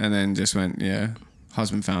and then just went,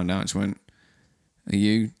 husband found out. She went, are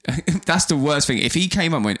you... That's the worst thing. If he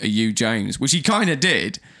came up and went, are you James? Which he kind of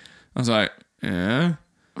did. I was like, yeah.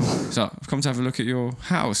 So I've come to have a look at your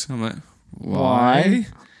house. I'm like, why?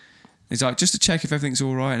 He's like, just to check if everything's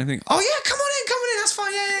all right and everything. Oh, yeah, come on in. That's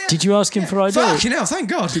fine. Yeah. Did you ask him for ID? Fucking hell, thank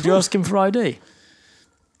God. Did you ask him for ID?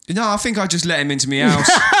 No, I think I just let him into my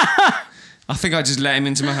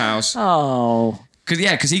house. Oh.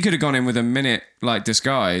 Because he could have gone in with a minute, like,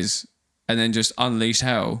 disguise and then just unleashed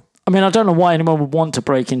hell. I mean, I don't know why anyone would want to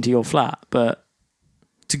break into your flat, but...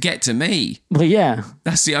 To get to me. Well, yeah.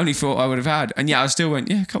 That's the only thought I would have had. And yeah, I still went,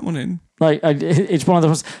 yeah, come on in. Like, it's one of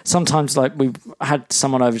those... Sometimes, like, we've had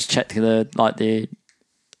someone over to check the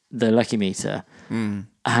lecky meter. Mm.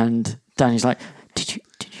 And Danny's like, did you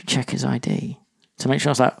check his ID? To make sure.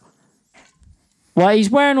 I was like, well,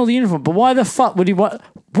 he's wearing all the uniform, but why the fuck would he...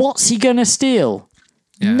 What's he going to steal?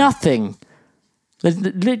 Yeah. Nothing.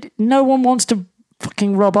 No one wants to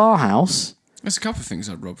fucking rob our house. There's a couple of things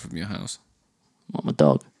I'd rob from your house. What, my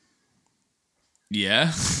dog?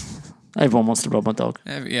 Yeah. Everyone wants to rob my dog.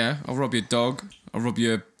 Yeah, I'll rob your dog. I'll rob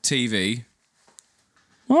your TV.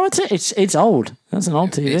 Well, it's old. That's an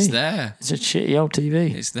old TV. It's there. It's a shitty old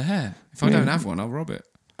TV. It's there. If I don't have one, I'll rob it.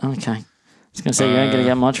 Okay. I was going to say, you ain't going to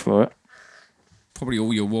get much for it. Probably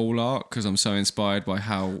all your wall art, because I'm so inspired by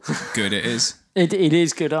how good it is. It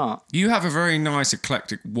is good art. You have a very nice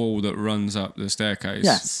eclectic wall that runs up the staircase.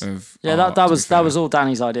 Yes. Yeah, that was all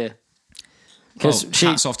Danny's idea. Because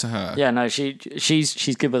hats off to her. Yeah, no,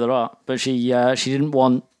 she's good with her art, but she didn't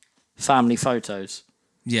want family photos.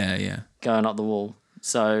 Yeah. Going up the wall,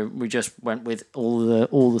 so we just went with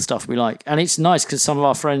all the stuff we like, and it's nice because some of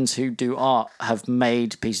our friends who do art have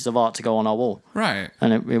made pieces of art to go on our wall. Right.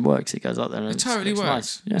 And it works. It goes up there. And it totally works.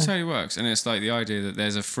 Nice. Yeah. It totally works, and it's like the idea that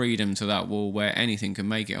there's a freedom to that wall where anything can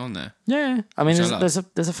make it on there. Yeah, I mean, there's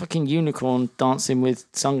a fucking unicorn dancing with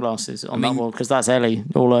sunglasses on that wall because that's Ellie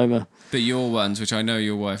all over. But your ones, which I know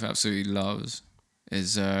your wife absolutely loves,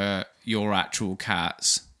 is your actual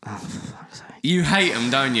cats. Oh, for fuck's sake. You hate them,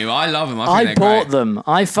 don't you? I love them. I bought them.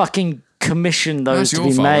 I fucking commissioned those to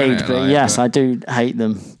be made, but yes, I do hate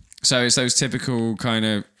them. So it's those typical kind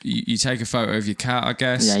of you take a photo of your cat, I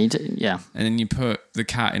guess. Yeah, you do, yeah. And then you put the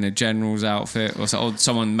cat in a general's outfit, or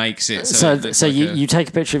someone makes it. So you take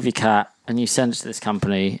a picture of your cat and you send it to this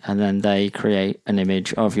company, and then they create an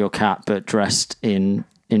image of your cat, but dressed in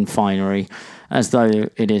finery, as though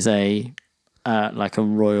it is like a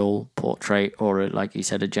royal portrait, or like you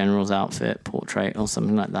said, a general's outfit portrait, or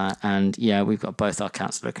something like that. And yeah, we've got both our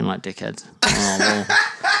cats looking like dickheads on our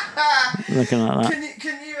wall. Looking like that.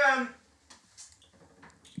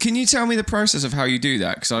 Can you tell me the process of how you do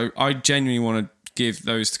that? Because I genuinely want to give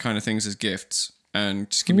those kind of things as gifts, and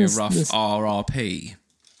just give me a rough RRP.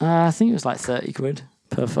 I think it was like 30 quid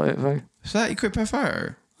per photo. 30 quid per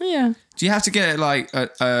photo? Yeah. Do you have to get like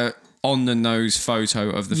a on the nose photo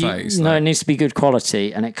of the face? No, it needs to be good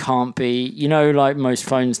quality, and it can't be, like most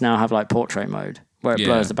phones now have like portrait mode where it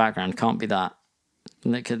blurs the background. Can't be that.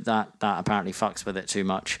 That apparently fucks with it too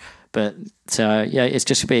much. But it's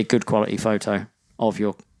just to be a good quality photo of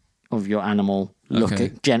your animal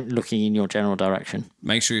looking in your general direction.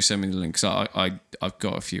 Make sure you send me the link, because I've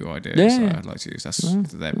got a few ideas that I'd like to use.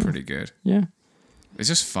 They're pretty good. Yeah. It's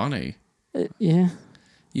just funny. Yeah.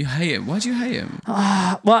 You hate him. Why do you hate him?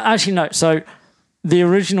 Well, actually, no. So the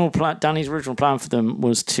original Danny's original plan for them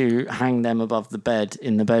was to hang them above the bed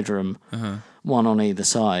in the bedroom, one on either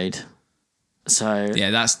side. So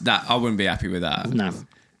yeah, that I wouldn't be happy with that. No.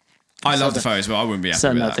 I love the photos, but I wouldn't be happy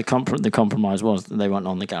with that. The compromise was that they weren't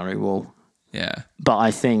on the gallery wall. Yeah. But I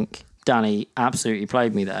think Danny absolutely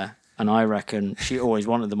played me there, and I reckon she always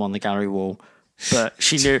wanted them on the gallery wall, but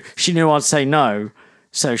she knew I'd say no,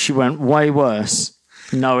 so she went way worse,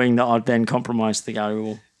 knowing that I'd then compromise the gallery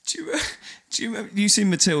wall. Do you remember, you seen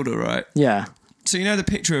Matilda, right? Yeah. So you know the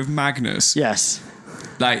picture of Magnus? Yes.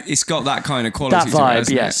 Like, it's got that kind of quality to it,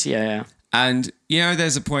 hasn't yes, it? Yeah. And,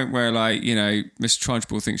 there's a point where, like, Miss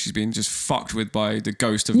Trunchbull thinks she's been just fucked with by the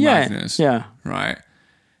ghost of Magnus. Yeah. Right?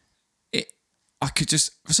 I could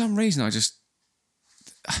just, for some reason,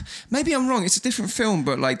 maybe I'm wrong, it's a different film,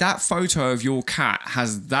 but, like, that photo of your cat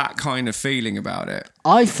has that kind of feeling about it.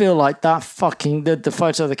 I feel like that fucking, the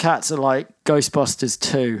photo of the cats are like Ghostbusters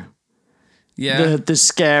 2. Yeah. The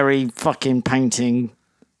scary fucking painting,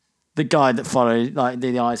 the guy that follows, like,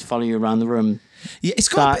 the eyes follow you around the room. Yeah, it's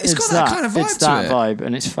got that kind of vibe to it. It's that vibe,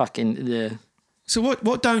 and it's fucking, yeah. So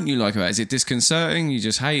what don't you like about it? Is it disconcerting? You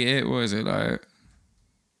just hate it? What is it like?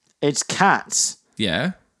 It's cats.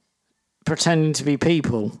 Yeah. Pretending to be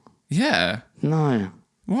people. Yeah. No.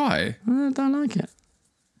 Why? I don't like it.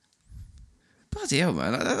 Bloody hell,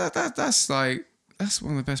 man. That's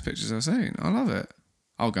one of the best pictures I've seen. I love it.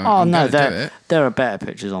 I'll go. Oh, no, there are better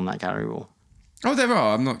pictures on that gallery wall. Oh, there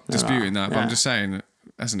are. I'm not disputing that, but I'm just saying that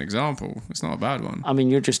as an example, it's not a bad one. I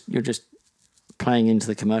mean, you're just playing into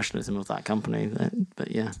the commercialism of that company,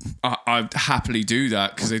 but yeah. I'd happily do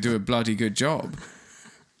that because they do a bloody good job.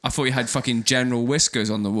 I thought you had fucking General Whiskers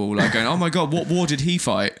on the wall, like going, oh my God, what war did he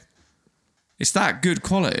fight? It's that good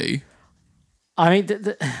quality. I mean,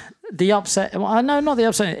 the upset, well, no, not the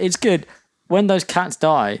upset, it's good. When those cats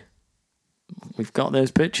die, we've got those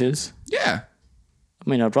pictures. Yeah. I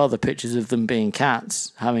mean, I'd rather pictures of them being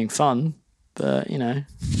cats, having fun, but, I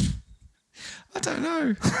don't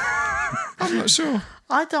know. I'm not sure.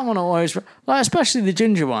 I don't want to always, like, especially the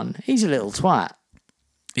ginger one. He's a little twat.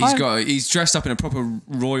 He's dressed up in a proper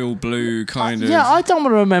royal blue kind of. Yeah, I don't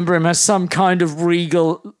want to remember him as some kind of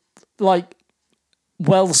regal, like,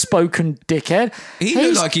 well-spoken dickhead. He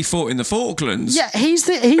looked like he fought in the Falklands. Yeah, he's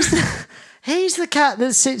the cat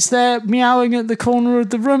that sits there meowing at the corner of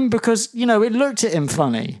the room because, you know, it looked at him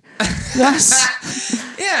funny. That's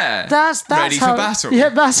ready how, for battle. Yeah,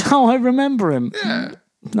 that's how I remember him. Yeah.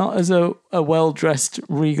 Not as a well-dressed,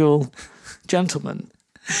 regal gentleman.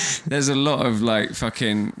 There's a lot of like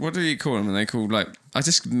fucking, what do you call them? They call like,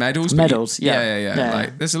 medals. Medals, yeah.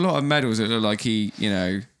 Like, there's a lot of medals that look like he, you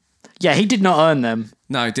know. Yeah, he did not earn them.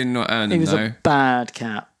 No, did not earn them. He was though. a bad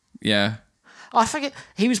cat. Yeah. I forget.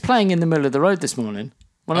 He was playing in the middle of the road this morning.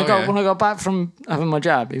 When I got back from having my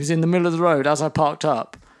jab, he was in the middle of the road as I parked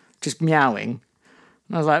up, just meowing.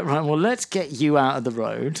 And I was like, right, well, let's get you out of the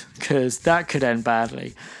road because that could end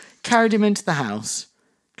badly. Carried him into the house,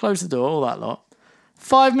 closed the door, all that lot.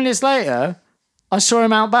 5 minutes later, I saw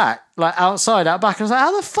him out back. I was like,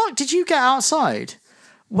 how the fuck did you get outside?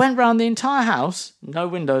 Went round the entire house, no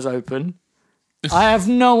windows open. I have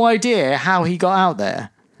no idea how he got out there.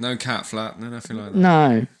 No cat flap, no nothing like that.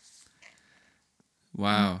 No.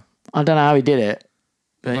 Wow. I don't know how he did it.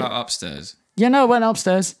 What about upstairs? Yeah, no, I went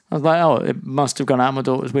upstairs. I was like, oh, it must have gone out my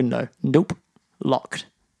daughter's window. Nope. Locked.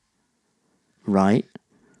 Right.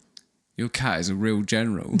 Your cat is a real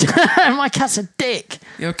general. My cat's a dick.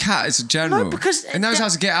 Your cat is a general. No, because... It knows how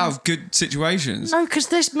to get out of good situations. No, because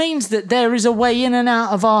this means that there is a way in and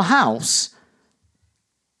out of our house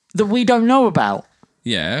that we don't know about.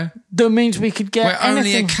 Yeah. That means we could get Where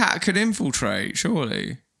only anything. a cat could infiltrate,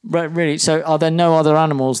 surely. Right, really? So are there no other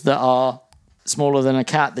animals that are smaller than a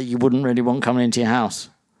cat that you wouldn't really want coming into your house?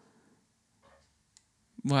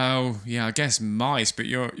 Well, yeah, I guess mice, but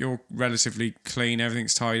you're relatively clean.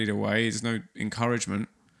 Everything's tidied away. There's no encouragement.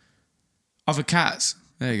 Other cats.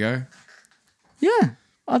 There you go. Yeah.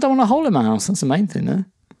 I don't want a hole in my house. That's the main thing, though.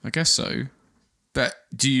 I guess so. But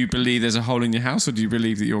do you believe there's a hole in your house, or do you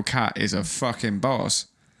believe that your cat is a fucking boss?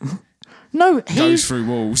 No, Goes through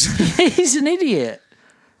walls. He's an idiot.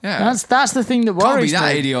 Yeah. That's the thing that worries me. Can't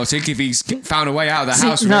be that idiotic if he's found a way out of the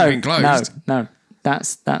house with everything closed. No.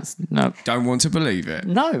 That's no. Don't want to believe it.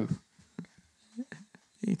 No.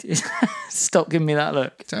 Stop giving me that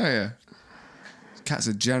look. Tell you. Cat's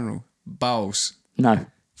a general. Boss. No.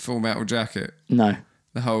 Full metal jacket. No.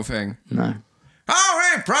 The whole thing. No.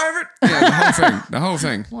 Oh, hey, private. Yeah, the whole thing. The whole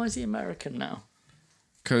thing. Why is he American now?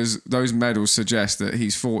 Because those medals suggest that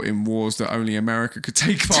he's fought in wars that only America could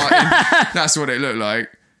take part in. That's what it looked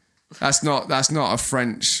like. That's not a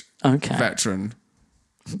French veteran.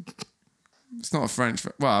 It's not a French...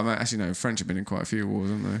 Well, I mean, actually, no. French have been in quite a few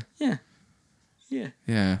wars, haven't they? Yeah. Yeah.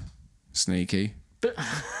 Yeah. Sneaky.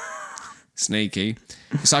 Sneaky.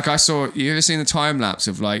 It's like I saw... You ever seen the time lapse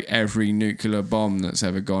of like every nuclear bomb that's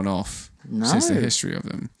ever gone off since the history of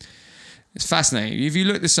them? It's fascinating. If you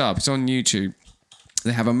look this up, it's on YouTube.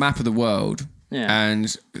 They have a map of the world,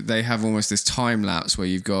 and they have almost this time lapse where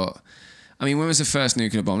you've got... I mean, when was the first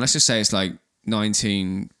nuclear bomb? Let's just say it's like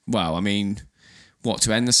 19... Well, I mean... What,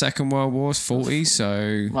 to end the Second World War? 40,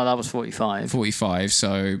 so... Well, that was 45. 45,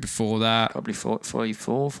 so before that... Probably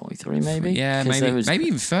 44, 43 maybe? Yeah, maybe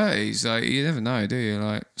even 30s. Like, you never know, do you?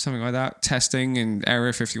 Like, something like that. Testing in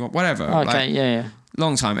Area 51, whatever. Okay, like, yeah.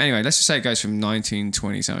 Long time. Anyway, let's just say it goes from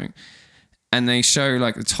 1920 something. And they show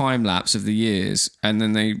like the time lapse of the years, and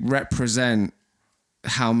then they represent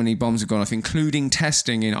how many bombs have gone off, including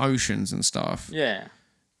testing in oceans and stuff. Yeah.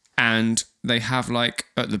 And they have like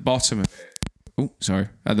at the bottom of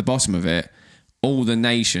it, all the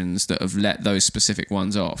nations that have let those specific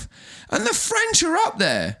ones off. And the French are up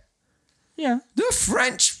there. Yeah. The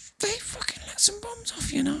French, they fucking let some bombs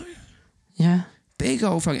off, you know? Yeah. Big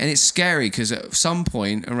old fucking... And it's scary because at some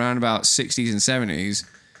point around about 60s and 70s,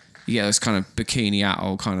 you get this kind of bikini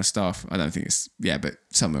atoll kind of stuff. I don't think it's... Yeah, but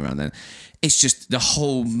somewhere around then. It's just the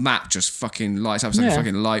whole map just fucking lights up. It's like a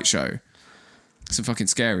fucking light show. It's some fucking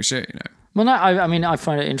scary shit, you know? Well, no, I mean, I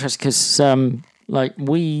find it interesting because, like,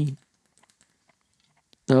 we...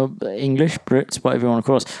 The English, Brits, whatever you want to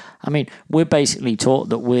call us. I mean, we're basically taught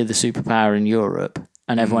that we're the superpower in Europe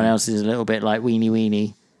and everyone else is a little bit like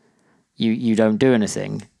weenie. You don't do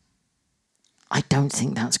anything. I don't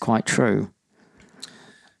think that's quite true.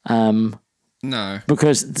 No.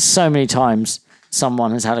 Because so many times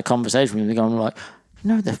someone has had a conversation with me going like,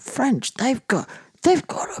 the French, they've got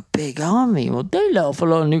a big army, or they let off a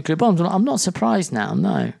lot of nuclear bombs. I'm not surprised now,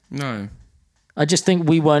 no. No. I just think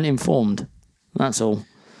we weren't informed. That's all.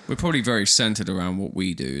 We're probably very centered around what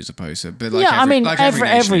we do as opposed to... But like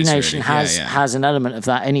every nation really. has an element of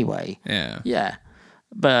that anyway. Yeah. Yeah.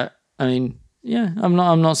 But, I mean... Yeah, I'm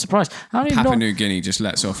not surprised. How many Papua New Guinea just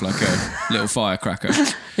lets off like a little firecracker.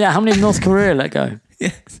 Yeah, how many North Korea let go?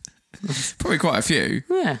 Yeah, probably quite a few.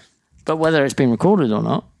 Yeah, But whether it's been recorded or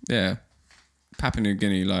not. Yeah. Papua New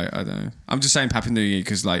Guinea, like, I don't know. I'm just saying Papua New Guinea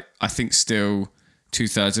because, like, I think still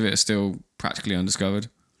 2/3 of it are still practically undiscovered.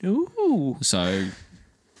 Ooh. So,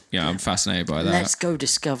 yeah, I'm fascinated by that. Let's go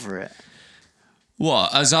discover it.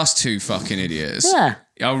 What? As us two fucking idiots? Yeah.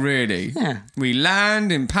 Oh, really? Yeah. We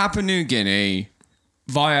land in Papua New Guinea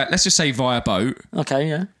let's just say via boat. Okay,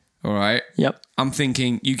 yeah. All right. Yep. I'm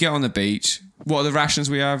thinking, you get on the beach. What are the rations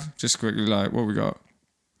we have? Just quickly, like, what we got?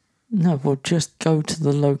 No, we'll just go to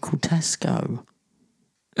the local Tesco.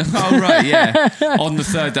 Oh, right, yeah. On the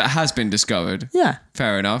third that has been discovered. Yeah.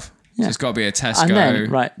 Fair enough. Yeah. So it's got to be a Tesco, And then,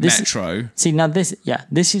 right, Metro. See, now this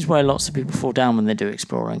is where lots of people fall down when they do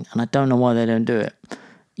exploring, and I don't know why they don't do it.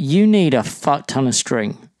 You need a fuck ton of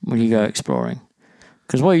string when you go exploring.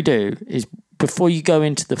 Because what you do is, before you go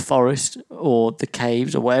into the forest or the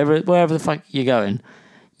caves or wherever the fuck you're going,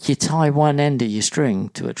 you tie one end of your string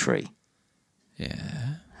to a tree.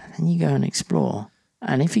 Yeah. And then you go and explore.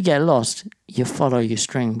 And if you get lost, you follow your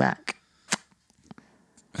string back.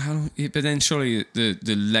 How long, but then surely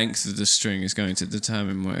the length of the string is going to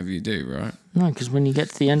determine whatever you do, right? No, because when you get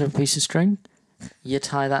to the end of a piece of string, you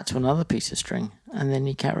tie that to another piece of string, and then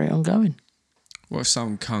you carry on going. What if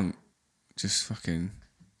some cunt just fucking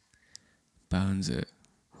burns it,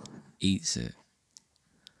 eats it?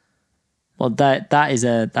 Well, that's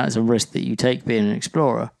a risk that you take being an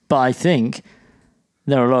explorer. But I think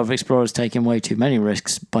there are a lot of explorers taking way too many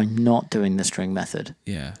risks by not doing the string method.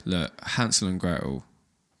 Yeah, look, Hansel and Gretel,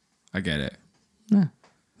 I get it. Yeah.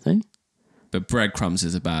 See? But breadcrumbs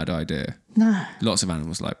is a bad idea. No. Lots of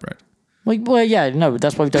animals like bread. Well, yeah, no, but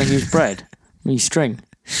that's why we don't use bread. We use string.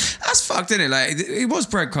 That's fucked, isn't it? Like, it was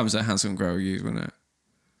breadcrumbs that Hansel and Gretel used, wasn't it?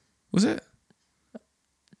 Was it?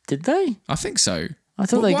 Did they? I think so. I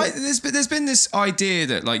thought they... There's been this idea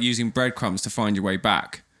that, like, using breadcrumbs to find your way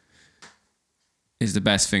back is the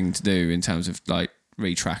best thing to do in terms of, like,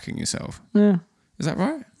 retracking yourself. Yeah. Is that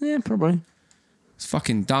right? Yeah, probably. It's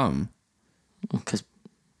fucking dumb. Because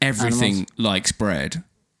everything animals. likes bread.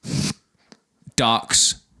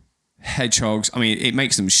 Ducks, hedgehogs. I mean, it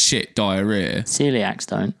makes them shit diarrhea. Celiacs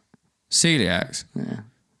don't. Celiacs? Yeah.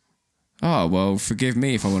 Oh, well, forgive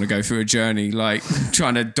me if I want to go through a journey, like,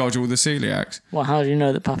 trying to dodge all the celiacs. Well, how do you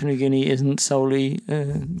know that Papua New Guinea isn't solely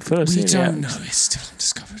full of celiacs? We don't know. It's still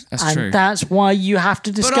undiscovered. That's and true. that's why you have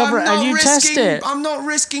to discover it and you test it. I'm not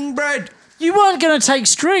risking bread. You weren't going to take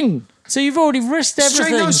string, so you've already risked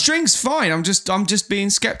everything. String's fine. I'm just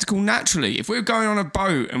being skeptical naturally. If we were going on a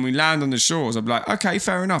boat and we land on the shores, I'd be like, okay,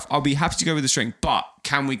 fair enough. I'll be happy to go with the string, but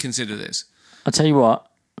can we consider this? I'll tell you what.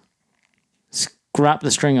 Scrap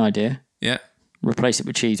the string idea. Yeah. Replace it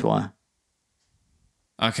with cheese wire.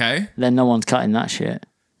 Okay. Then no one's cutting that shit.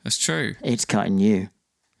 That's true. It's cutting you.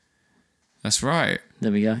 That's right.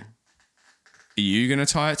 There we go. Are you going to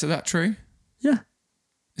tie it to that tree? Yeah.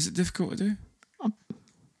 Is it difficult to do?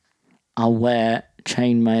 I'll wear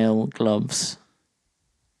chainmail gloves.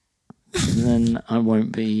 Then I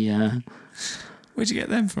won't be Where'd you get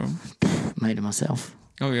them from? made of myself.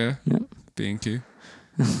 Oh, yeah. Yep. B&Q.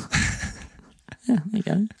 Yeah, there you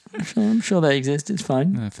go. I'm sure they exist. It's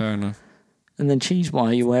fine. No, fair enough. And then cheese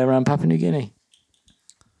wire you wear around Papua New Guinea.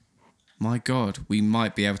 My God, we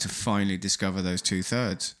might be able to finally discover those 2/3.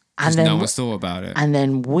 And Because then no one's thought about it. And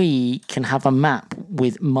then we can have a map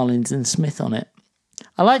with Mullins and Smith on it.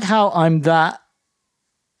 I like how I'm that,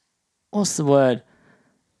 what's the word,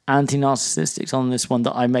 anti-narcissistic on this one,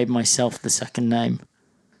 that I made myself the second name.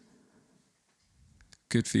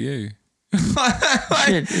 Good for you.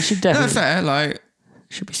 It should definitely... No, fair, like...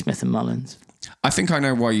 Should be Smith and Mullins. I think I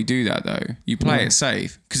know why you do that, though. You play it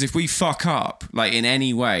safe. Because if we fuck up, like, in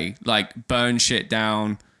any way, like, burn shit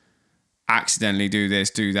down, accidentally do this,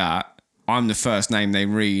 do that, I'm the first name they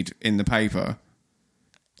read in the paper.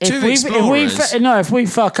 If we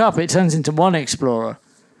fuck up, it turns into one explorer.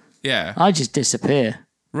 Yeah. I just disappear.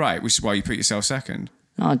 Right, which is why you put yourself second.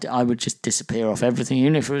 I would just disappear off everything.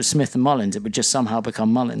 Even if it was Smith and Mullins, it would just somehow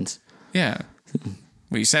become Mullins. Yeah.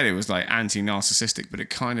 Well, you said it was like anti-narcissistic, but it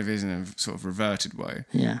kind of is in a sort of reverted way.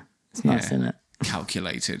 Yeah. It's nice, isn't it?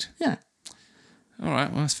 Calculated. Yeah. All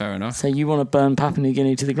right, well, that's fair enough. So you want to burn Papua New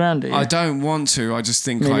Guinea to the ground, do you? I don't want to. I just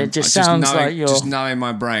think it just sounds like you're... Just know in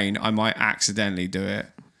my brain, I might accidentally do it.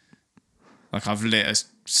 Like I've lit a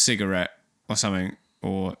cigarette or something,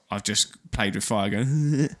 or I've just played with fire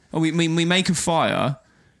going... Oh, we make a fire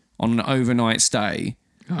on an overnight stay.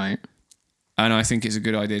 Right. And I think it's a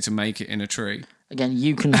good idea to make it in a tree. Again,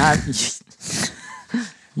 you can have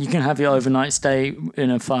you can have your overnight stay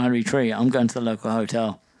in a fiery tree. I'm going to the local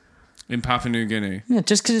hotel. In Papua New Guinea? Yeah,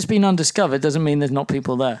 just because it's been undiscovered doesn't mean there's not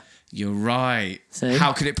people there. You're right. See?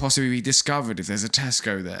 How could it possibly be discovered if there's a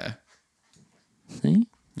Tesco there? See?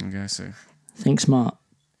 I guess so. Think smart.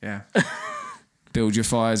 Yeah. Build your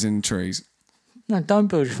fires in trees. No, don't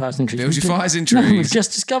build your fires in trees. Build your fires in No, trees. we've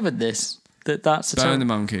just discovered this. That's Burn the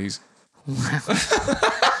monkeys.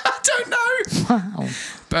 I don't know. Wow.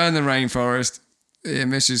 Burn the rainforest. The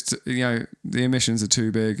emissions are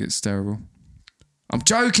too big. It's terrible. I'm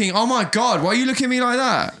joking. Oh my God. Why are you looking at me like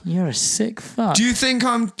that? You're a sick fuck. Do you think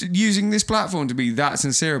I'm using this platform to be that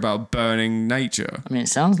sincere about burning nature? I mean, it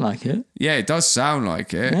sounds like it. Yeah, it does sound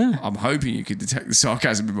like it. Yeah. I'm hoping you could detect the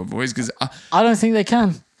sarcasm in my voice because, I don't think they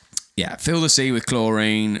can. yeah, fill the sea with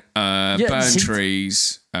chlorine, burn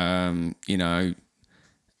trees,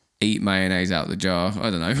 eat mayonnaise out the jar. I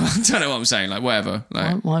don't know. I don't know what I'm saying. Like, whatever.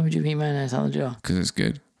 Like, Why would you eat mayonnaise out of the jar? because it's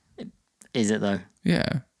good. Is it, though? Yeah.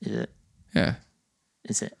 Is it? Yeah.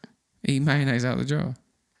 Is it? Eat mayonnaise out the jar.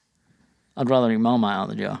 I'd rather eat Marmite out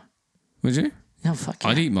of the jar. Would you? Yeah, fuck yeah.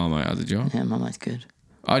 I'd eat Marmite out of the jar. Yeah, Marmite's good.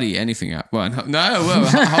 I'd eat anything out. Well, hold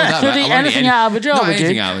that. You'd eat anything out of a jar, Not would you?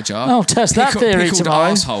 anything out of a jar. Oh, test that theory pickled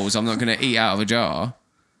tomorrow. assholes. I'm not going to eat out of a jar.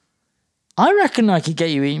 I reckon I could get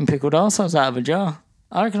you eating pickled arseholes out of a jar.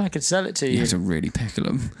 I reckon I could sell it to you. You have to really pickle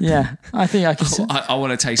them. Yeah, I think I could. I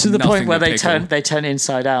want to taste To the nothing point where but they pickle. turn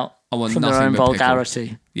inside out I want from their nothing own but pickle.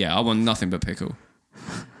 vulgarity. Yeah, I want nothing but pickle.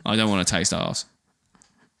 I don't want to taste arse.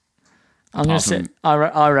 I'm gonna Apart say,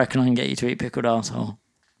 from- I reckon I can get you to eat pickled arsehole.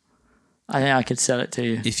 I think I could sell it to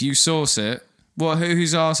you. If you sauce it,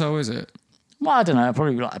 whose arsehole is it? Well, I don't know.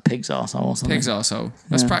 Probably like a pig's arsehole or something. Pig's arsehole.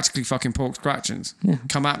 That's practically fucking pork scratchings.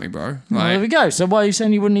 Come at me, bro. Well, there we go. So why are you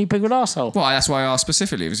saying you wouldn't eat pickled arsehole? Well, that's why I asked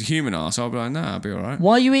specifically. If it was a human arsehole, I'd be like, nah, I'd be all right.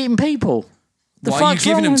 Why are you eating people? The Why are you fuck's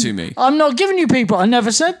giving wrong them with- to me? I'm not giving you people. I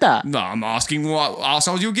never said that. No, I'm asking what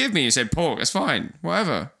arsehole you'll give me. You said pork. That's fine.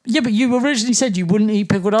 Whatever. Yeah, but you originally said you wouldn't eat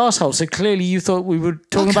pickled arsehole, so clearly you thought we were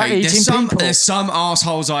talking about eating people. There's some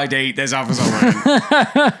arseholes I'd eat. There's others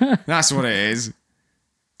I wouldn't. That's what it is.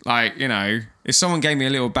 Like, if someone gave me a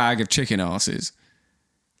little bag of chicken arses,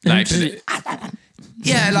 like,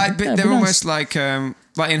 yeah, like but they're almost like in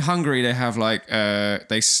Hungary they have like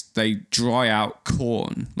they dry out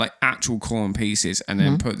corn, like actual corn pieces, and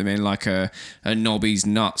then put them in like a Nobby's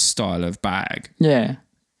nut style of bag. Yeah.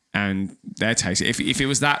 And they're tasty. If it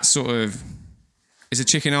was that sort of, is a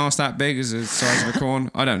chicken arse that big as the size of a corn?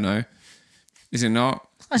 I don't know. Is it not?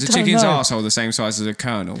 Is a don't chicken's know. arsehole the same size as a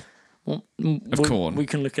kernel? Of corn. We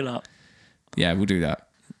can look it up. Yeah, we'll do that.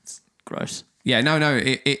 Gross. Yeah, no,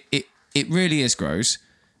 it really is gross.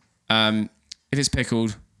 If it's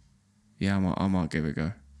pickled, yeah, I might give it a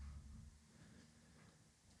go.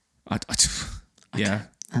 Yeah.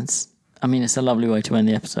 It's a lovely way to end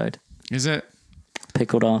the episode. Is it?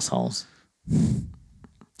 Pickled arseholes.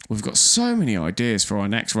 We've got so many ideas for our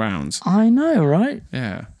next rounds. I know, right?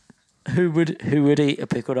 Yeah. Who would eat a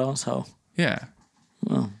pickled arsehole? Yeah.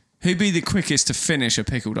 Well, Who'd be the quickest to finish a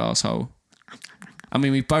pickled arsehole? I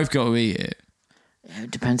mean, we've both got to eat it.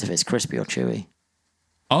 it depends if it's crispy or chewy.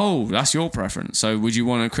 Oh, that's your preference. So would you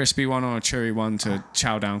want a crispy one or a chewy one to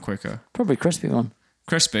chow down quicker? Probably crispy one.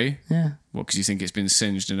 Crispy? Yeah. What, because you think it's been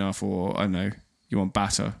singed enough, or, I don't know, you want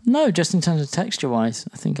batter? No, just in terms of texture-wise,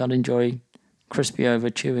 I think I'd enjoy crispy over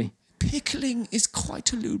chewy. Pickling is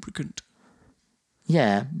quite a lubricant.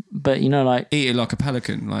 Yeah, but like... Eat it like a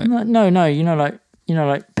pelican, like... No,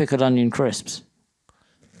 like pickled onion crisps.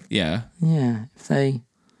 Yeah. Yeah,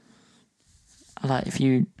 if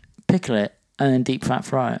you pickle it and then deep fat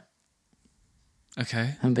fry it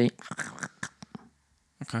Okay. and be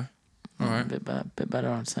Okay. All right. a bit better,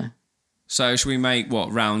 I'd say. So should we make,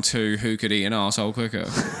 round 2, who could eat an arsehole quicker?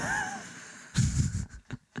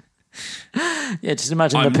 Yeah, just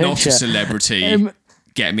imagine I'm the picture. not a celebrity.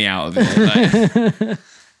 Get me out of it. Like,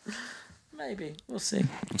 Maybe. We'll see.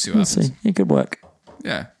 we'll see what happens. See. It could work.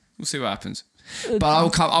 Yeah, we'll see what happens. But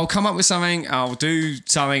I'll come up with something, I'll do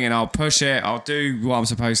something, and I'll push it. I'll do what I'm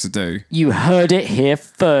supposed to do. You heard it here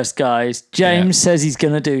first, guys. James says he's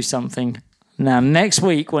going to do something. Now, next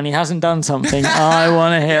week, when he hasn't done something, I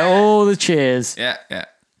want to hear all the cheers. Yeah.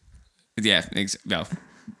 Well,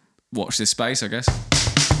 watch this space, I guess.